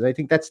games, and I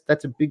think that's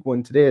a big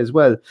one today as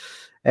well.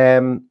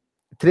 Today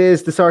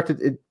is the sort of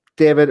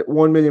David,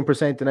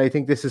 1,000,000%, and I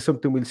think this is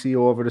something we'll see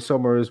over the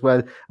summer as well.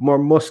 A more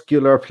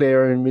muscular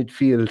player in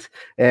midfield.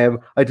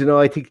 I don't know.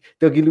 I think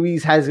Dougie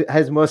Luiz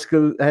has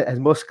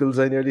muscles.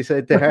 I nearly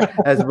said there,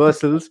 has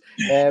muscles.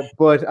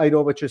 But I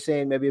know what you're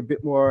saying. Maybe a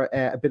bit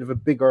of a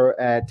bigger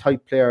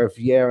type player.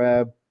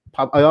 Vieira.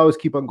 I always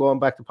keep on going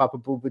back to Papa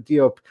Bouba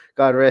Diop,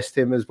 God rest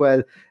him as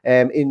well,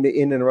 in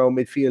and around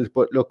midfield.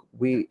 But look,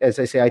 as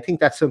I say, I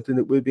think that's something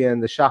that will be on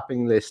the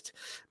shopping list.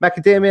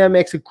 Macadamia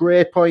makes a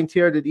great point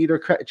here that either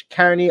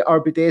Carney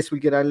or Bidace will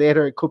get on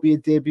later. It could be a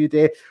debut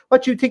day.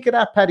 What do you think of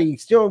that, Paddy?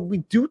 We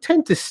do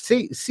tend to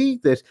see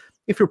that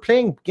if you're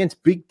playing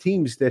against big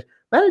teams, that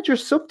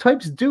managers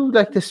sometimes do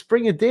like to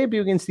spring a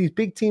debut against these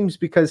big teams,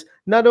 because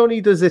not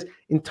only does it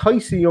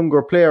entice a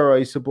younger player,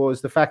 I suppose,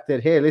 the fact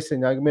that, hey,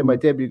 listen, I made my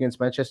debut against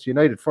Manchester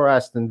United for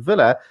Aston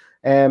Villa,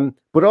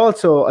 but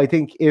also I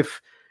think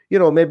if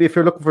you're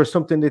looking for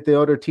something that the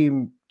other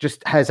team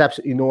just has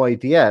absolutely no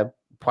idea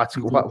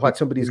what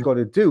somebody's going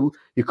to do,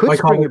 you could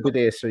spring a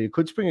Bidace or you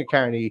could spring a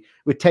Carney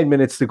with 10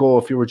 minutes to go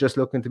if you were just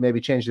looking to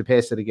maybe change the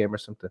pace of the game or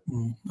something.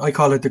 I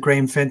call it the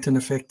Graham Fenton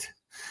effect.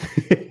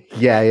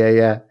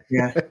 Yeah.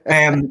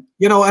 And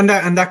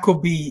that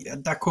could be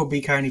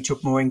Carney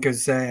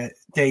Chukwuemeka's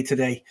day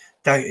today.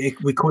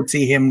 We could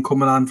see him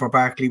coming on for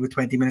Barkley with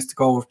 20 minutes to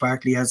go if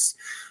Barkley has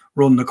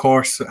run the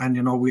course,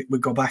 and we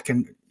go back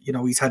and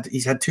he's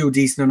had two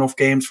decent enough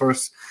games for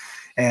us.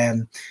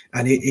 And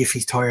if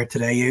he's tired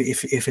today,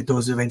 if it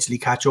does eventually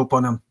catch up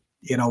on him,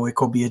 it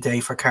could be a day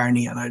for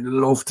Carney, and I'd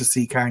love to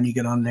see Carney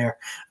get on there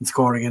and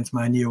score against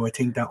Man U. I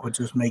think that would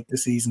just make the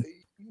season.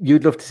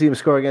 You'd love to see him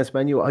score against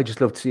Man U. I just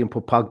love to see him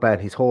put Pogba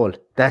in his hole.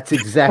 That's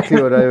exactly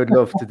what I would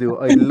love to do.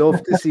 I'd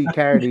love to see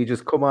Carney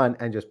just come on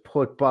and just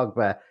put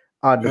Pogba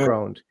on the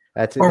ground.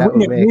 That's it. Or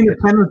win a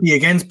penalty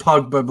against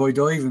Pogba by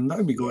diving. That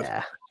would be good.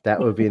 That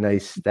would be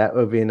nice. That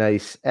would be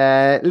nice.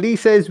 Lee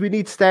says we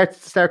need to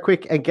start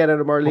quick and get at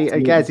him early.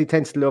 Gazzy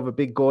tends to love a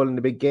big goal in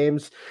the big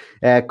games.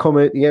 Don't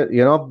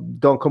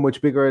come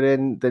much bigger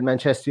than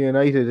Manchester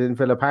United in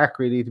Villa Park,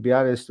 really, to be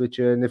honest with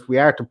you. And if we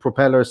are to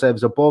propel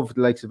ourselves above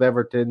the likes of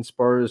Everton,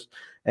 Spurs,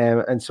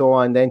 and so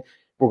on, then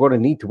we're going to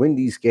need to win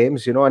these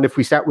games, And if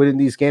we start winning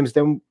these games,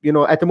 then,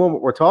 at the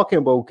moment we're talking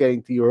about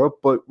getting to Europe,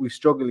 but we've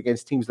struggled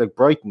against teams like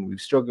Brighton. We've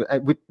struggled,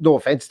 with no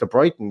offense to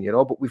Brighton,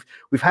 but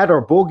we've had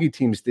our bogey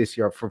teams this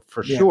year for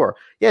sure.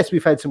 Yes,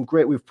 we've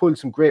pulled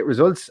some great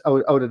results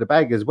out of the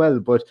bag as well,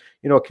 but,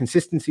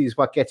 consistency is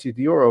what gets you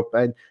to Europe.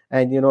 And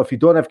if you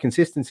don't have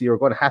consistency, you're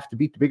going to have to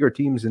beat the bigger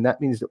teams. And that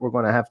means that we're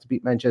going to have to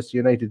beat Manchester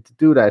United to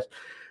do that.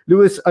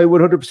 Lewis, I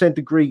would 100%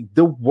 agree.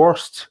 The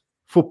worst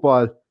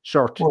football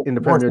shirt in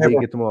the Premier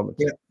League at the moment.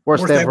 Yeah.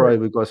 Worst ever, I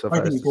would go so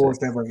far. I think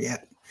worst ever, yeah.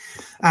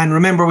 And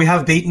remember, we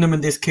have beaten them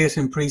in this kit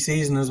in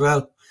pre-season as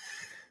well.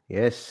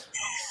 Yes.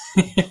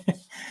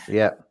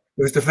 Yeah.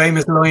 There's the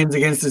famous Lions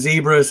against the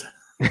Zebras.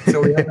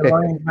 So we have the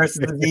Lions versus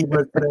the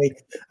Zebras today.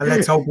 And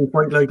let's hope we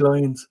fight like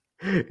Lions.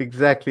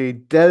 Exactly.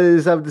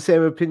 Dell's have the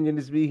same opinion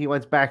as me. He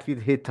wants Barkley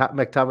to hit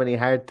McTominay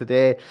hard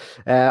today.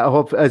 I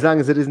hope, as long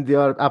as it isn't the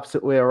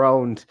opposite way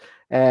around.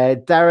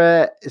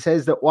 Dara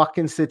says that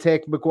Watkins to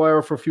take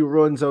Maguire for a few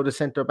runs out of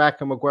centre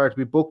back and Maguire to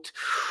be booked.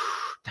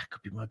 That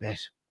could be my bet.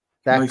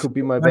 Could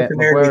be my bet.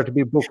 Maguire to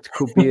be booked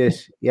could be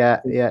it. Yeah.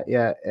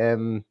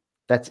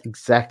 That's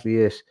exactly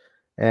it.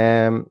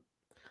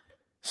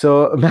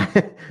 So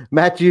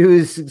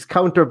Matthews is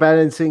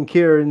counterbalancing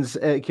Kieran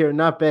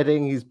not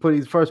betting. He's put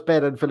his first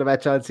bet on for the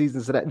match all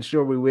season, so that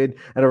ensure we win.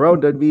 And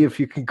around on me if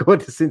you can go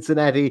to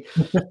Cincinnati.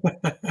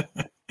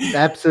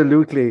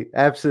 Absolutely.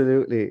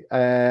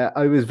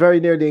 I was very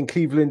nearly in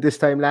Cleveland this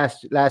time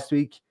last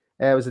week.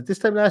 Was it this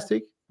time last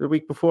week? The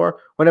week before?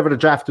 Whenever the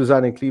draft was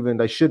on in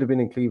Cleveland, I should have been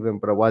in Cleveland,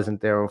 but I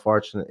wasn't there,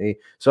 unfortunately.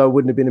 So I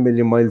wouldn't have been a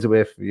million miles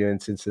away from you in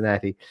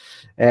Cincinnati.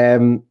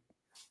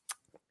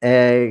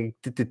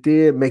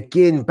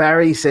 McGinn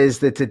Barry says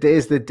that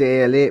today's the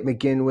day, a late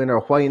McGinn winner.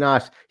 Why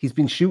not? He's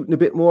been shooting a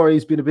bit more.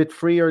 He's been a bit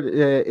freer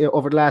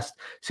over the last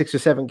 6 or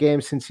 7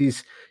 games since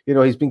he's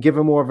been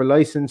given more of a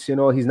license. He's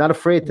not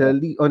afraid to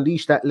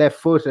unleash that left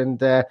foot.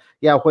 And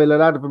while a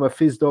lot of them are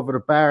fizzed over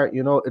the bar,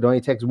 it only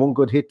takes one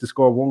good hit to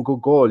score one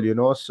good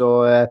goal.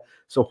 So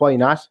why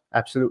not?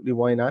 Absolutely,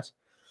 why not?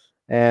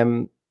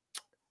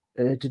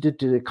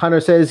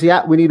 Connor says,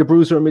 we need a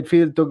bruiser in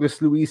midfield.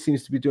 Douglas Luiz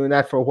seems to be doing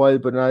that for a while,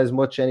 but not as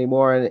much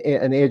anymore.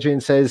 And Adrian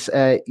says,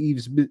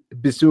 Yves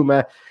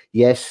Bissouma.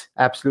 Yes,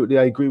 absolutely.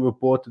 I agree with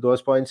both of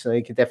those points. And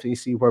I can definitely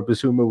see where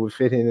Bissouma would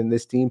fit in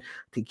this team.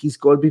 I think he's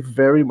going to be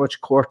very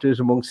much courted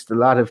amongst a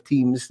lot of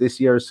teams this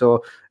year.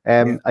 So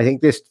I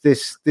think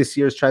this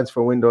year's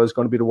transfer window is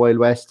going to be the Wild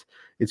West.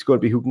 It's going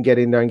to be who can get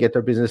in there and get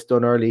their business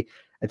done early.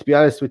 And to be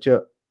honest with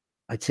you,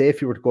 I'd say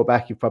if you were to go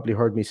back, you've probably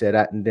heard me say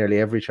that in nearly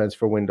every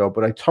transfer window,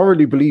 but I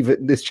thoroughly believe it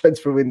in this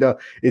transfer window.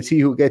 It's he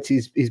who gets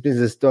his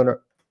business done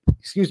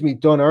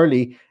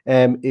early,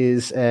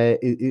 is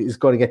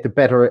going to get the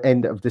better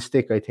end of the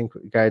stick, I think,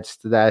 with regards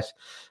to that.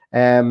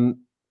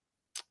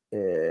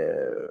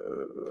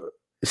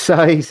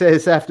 So he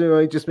says, after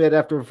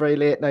a very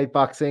late night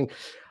boxing,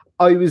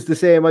 I was the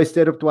same. I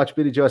stayed up to watch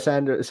Billy Joe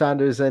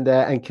Saunders and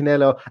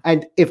Canelo.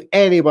 And if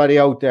anybody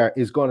out there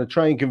is going to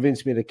try and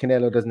convince me that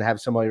Canelo doesn't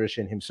have some Irish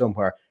in him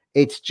somewhere,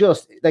 it's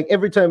just like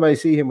every time I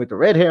see him with the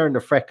red hair and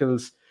the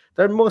freckles,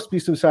 there must be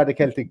some sort of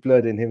Celtic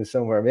blood in him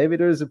somewhere. Maybe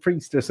there's a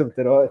priest or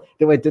something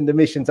that went in the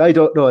missions. I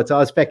don't know. It's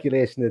all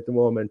speculation at the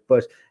moment.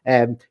 But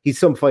he's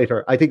some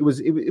fighter. I think it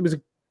was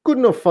a good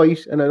enough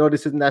fight. And I know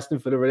this isn't Aston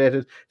Villa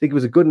related. I think it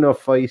was a good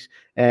enough fight.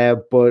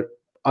 But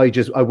I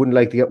wouldn't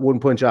like to get one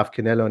punch off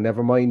Canelo,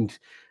 never mind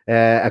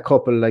a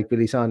couple like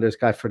Billy Saunders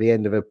got for the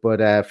end of it.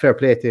 But fair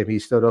play to him, he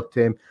stood up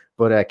to him.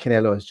 But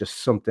Canelo is just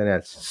something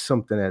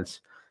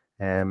else.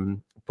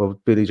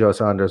 But Billy Joe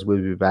Saunders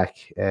will be back,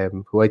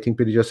 who I think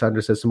Billy Joe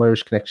Saunders has some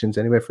Irish connections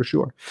anyway, for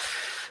sure.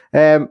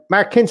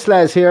 Mark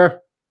Kinsella is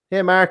here.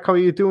 Hey, Mark, how are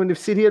you doing? If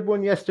City had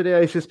won yesterday,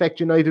 I suspect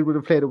United would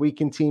have played a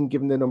weakened team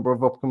given the number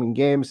of upcoming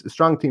games. A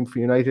strong team for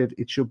United.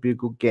 It should be a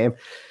good game.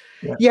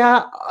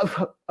 Yeah,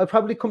 I'll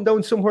probably come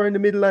down somewhere in the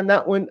middle on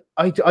that one.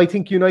 I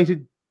think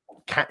United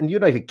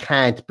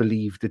can't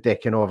believe that they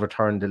can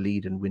overturn the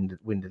lead and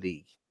win the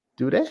league.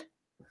 Do they?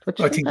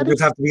 I think they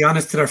just have to be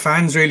honest to their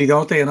fans, really,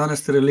 don't they? And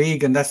honest to the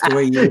league, and that's the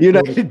way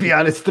United be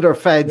honest to their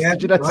fans.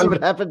 Did you not see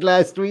what happened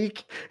last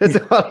week? It's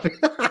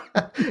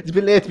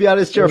been late to be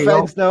honest to your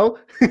fans now.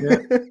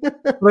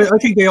 But I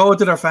think they owe it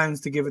to their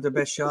fans to give it the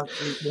best shot.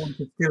 It's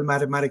still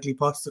mathematically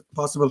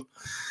possible.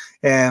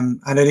 And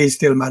it is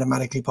still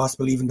mathematically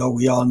possible, even though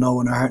we all know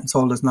in our heart and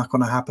soul it's not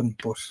going to happen.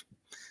 But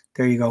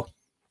there you go.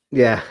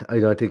 Yeah, I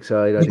don't think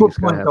so. I don't think it's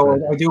going to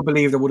happen. I do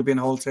believe there would have been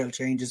wholesale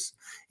changes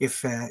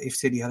if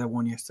City had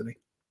won yesterday.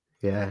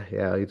 Yeah,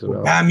 I don't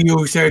know. Damn you,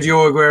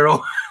 Sergio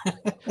Aguero.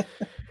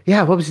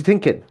 Yeah, what was he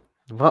thinking?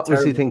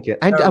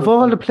 And of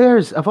all the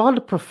players, of all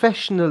the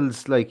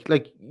professionals, like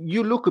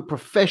you look at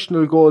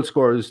professional goal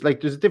scorers,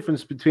 like there's a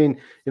difference between,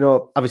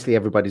 obviously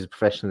everybody's a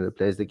professional that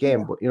plays the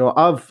game, but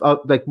of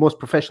like most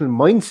professional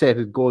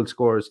mindseted goal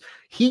scorers,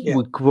 he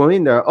would go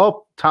in there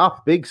up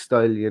top, big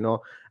style,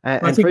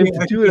 and for him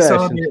to do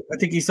that. I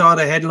think he saw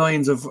the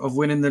headlines of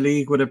winning the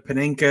league with a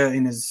Panenka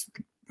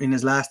in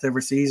his last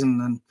ever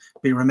season and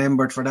be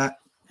remembered for that.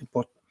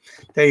 But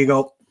there you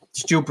go.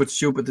 Stupid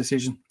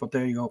decision, but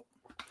there you go.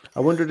 I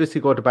wonder, does he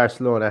go to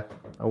Barcelona?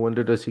 I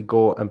wonder, does he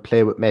go and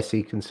play with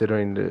Messi,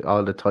 considering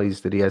all the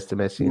ties that he has to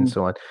Messi and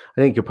so on?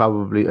 I think he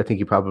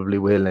probably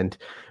will. And to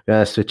be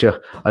honest with you,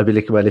 I'll be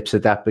licking my lips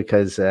at that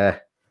because, I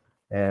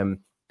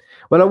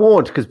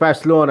won't, because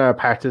Barcelona are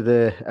part of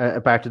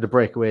the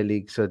breakaway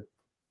league. So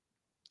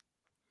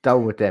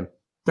down with them.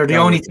 They're the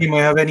only team I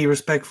have any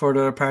respect for that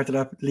are part of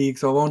that league,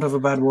 so I won't have a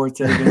bad word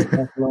to say against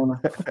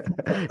Barcelona.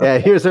 Yeah,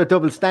 here's our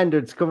double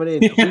standards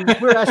coming in.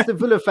 We're Aston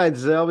Villa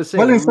fans, as I always say.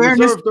 Well, we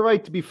reserve the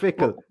right to be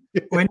fickle.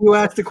 When you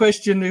asked the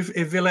question if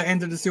Villa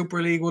entered the Super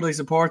League, would I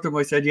support them?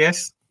 I said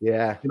yes.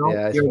 Yeah, you're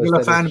a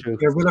Villa fan.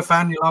 You're a Villa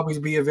fan. You'll always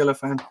be a Villa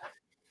fan.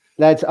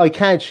 Lads, I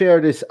can't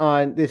share this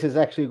on. This is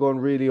actually going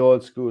really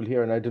old school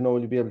here, and I don't know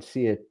when you'll be able to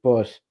see it.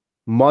 But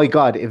my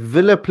God, if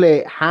Villa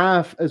play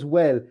half as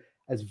well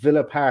as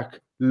Villa Park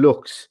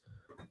looks,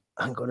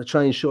 I'm going to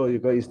try and show you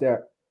guys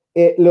there.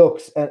 It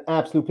looks an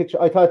absolute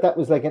picture. I thought that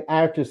was like an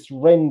artist's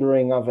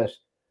rendering of it,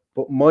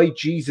 but my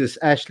Jesus,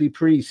 Ashley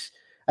Pierce,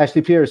 has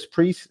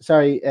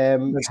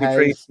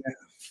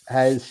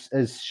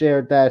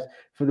shared that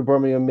for the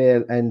Birmingham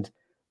Mail, and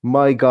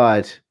my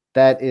God,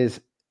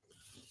 that's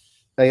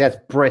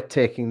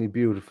breathtakingly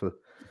beautiful.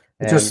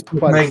 Just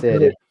makes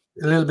it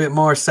a little bit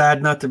more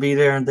sad not to be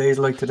there on days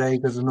like today,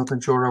 because there's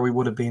nothing sure where we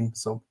would have been.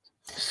 So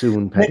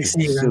soon, Paddy.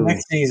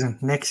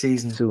 Next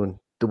season. Soon.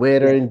 The way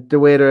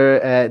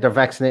they're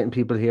vaccinating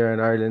people here in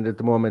Ireland at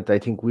the moment, I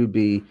think we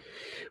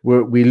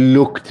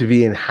look to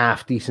be in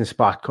half decent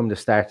spot come the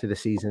start of the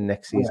season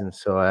next season. Yeah.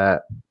 So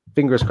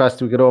fingers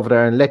crossed we get over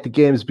there and let the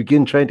games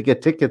begin trying to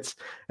get tickets.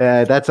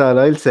 That's all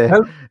I'll say.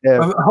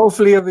 Well,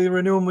 hopefully I'll be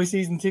renewing my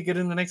season ticket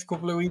in the next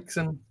couple of weeks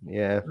and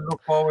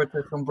look forward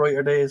to some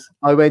brighter days.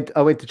 I went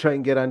to try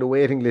and get on the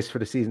waiting list for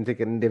the season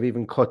ticket, and they've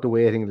even cut the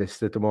waiting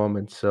list at the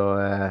moment.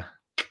 So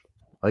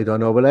I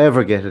don't know will I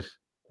ever get it.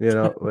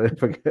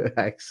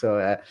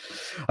 So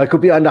I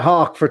could be on the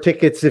hawk for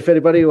tickets if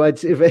anybody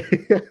wants for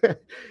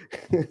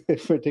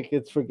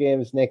tickets for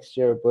games next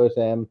year. But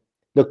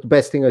look, the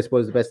best thing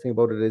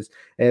about it is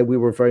we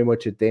were very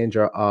much in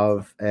danger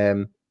of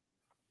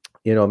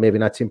maybe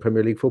not seeing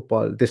Premier League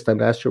football this time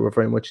last year. We're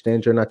very much in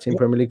danger of not seeing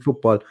Premier League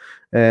football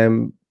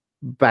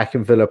back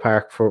in Villa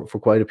Park for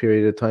quite a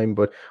period of time.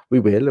 But we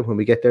will, and when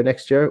we get there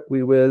next year,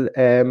 we will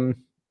have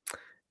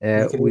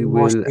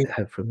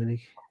Premier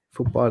League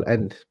football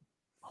and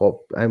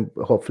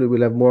hopefully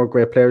we'll have more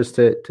great players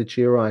to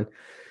cheer on.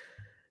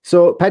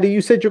 So, Paddy,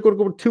 you said you're going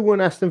to go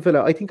 2-1 Aston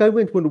Villa. I think I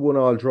went 1-1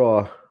 all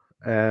draw.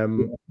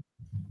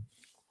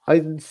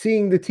 I'm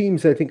seeing the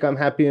teams. I think I'm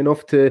happy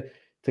enough to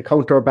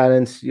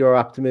counterbalance your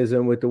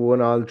optimism with the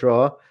 1-1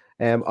 draw.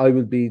 I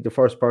will be the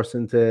first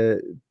person to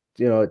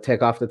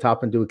take off the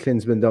top and do a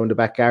Klinsmann down the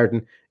back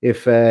garden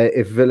if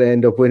Villa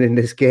end up winning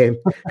this game.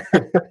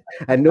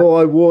 And no,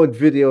 I won't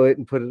video it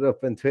and put it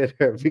up on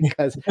Twitter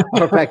because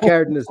our back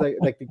garden is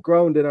like the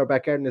ground in our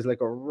back garden is like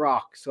a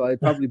rock. So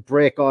I'd probably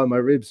break all my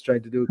ribs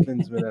trying to do a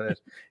Klinsmann on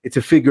it. It's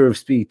a figure of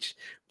speech.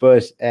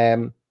 But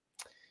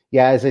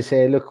as I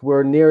say, look,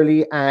 we're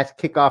nearly at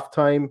kickoff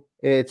time.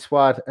 It's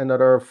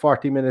another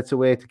 40 minutes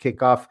away to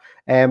kick off.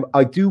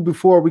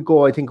 Before we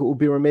go, I think it would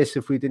be remiss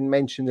if we didn't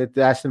mention that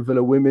the Aston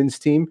Villa women's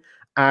team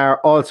are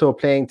also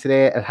playing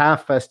today at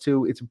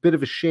 2:30. It's a bit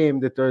of a shame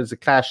that there's a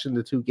clash in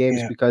the two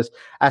games because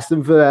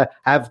Aston Villa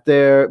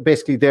they're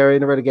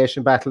in a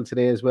relegation battle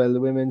today as well, the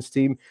women's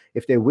team.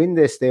 If they win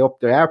this, they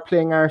are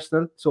playing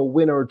Arsenal. So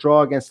win or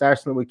draw against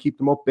Arsenal will keep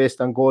them up based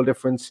on goal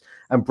difference.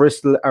 And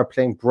Bristol are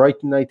playing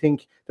Brighton, I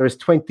think. There's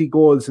 20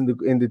 goals in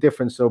the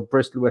difference, so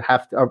Bristol would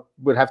have to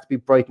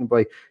beat Brighton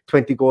by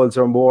 20 goals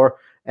or more.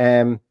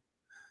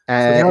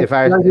 So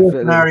the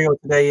scenario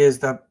today is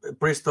that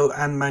Bristol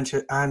and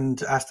Manchester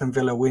and Aston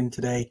Villa win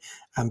today,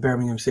 and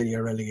Birmingham City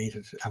are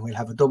relegated, and we'll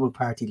have a double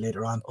party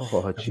later on.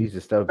 Oh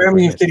Jesus!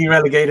 Birmingham City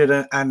relegated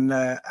and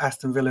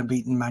Aston Villa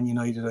beating Man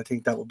United. I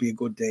think that would be a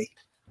good day.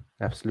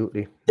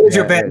 Absolutely. There's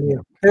your bet.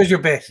 There's your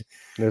bet.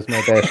 There's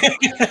my bet.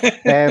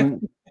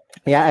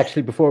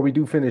 Actually, before we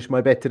do finish,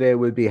 my bet today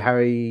will be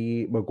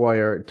Harry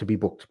Maguire to be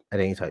booked at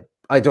any time.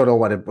 I don't know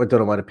what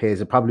it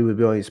pays. It probably will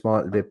be only a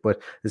small bit,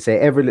 but to say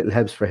every little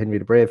helps for Henry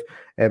the Brave.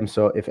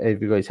 So if any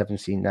of you guys haven't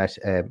seen that,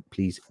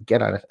 please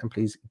get on it and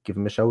please give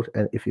him a shout.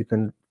 And if you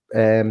can,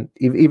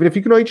 even if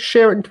you can only just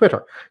share it on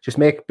Twitter, just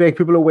make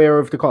people aware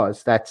of the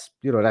cause. That's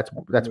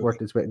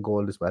worth its weight in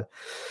gold as well.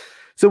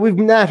 So we've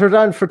nattered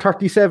on for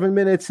 37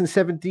 minutes and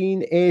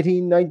 17,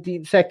 18,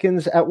 19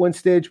 seconds. At one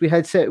stage, we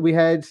had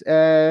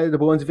the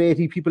bones of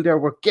 80 people there.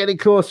 We're getting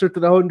closer to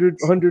the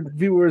 100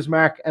 viewers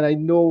mark, and I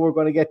know we're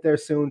going to get there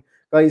soon.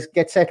 Guys,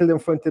 get settled in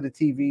front of the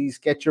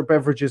TVs. Get your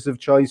beverages of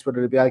choice,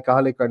 whether it be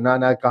alcoholic or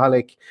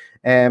non-alcoholic.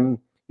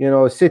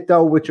 sit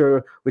down with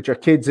your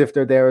kids if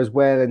they're there as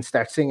well and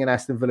start singing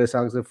Aston Villa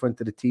songs in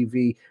front of the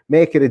TV.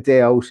 Make it a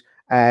day out,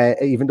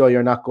 even though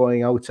you're not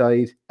going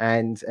outside.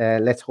 And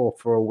let's hope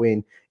for a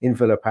win in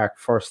Villa Park,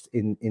 first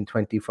in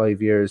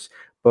 25 years.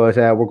 But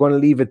we're going to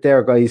leave it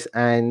there, guys,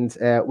 and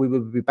we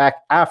will be back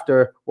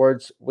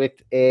afterwards with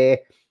a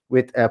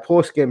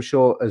post-game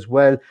show as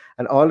well.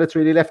 And all that's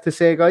really left to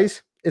say,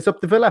 guys, is up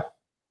to Villa.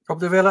 Up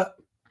to Villa.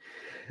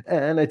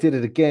 And I did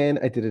it again.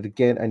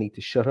 I need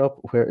to shut up.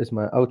 Where is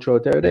my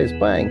outro? There it is.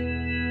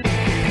 Bang.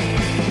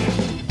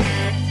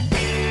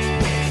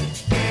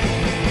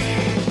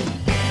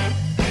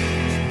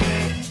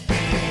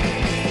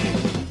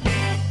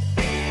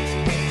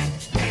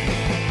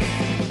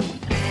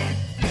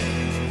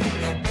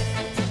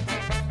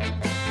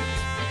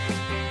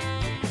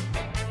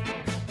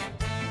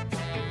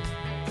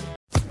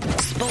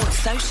 Sports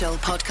Social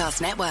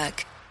Podcast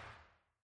Network.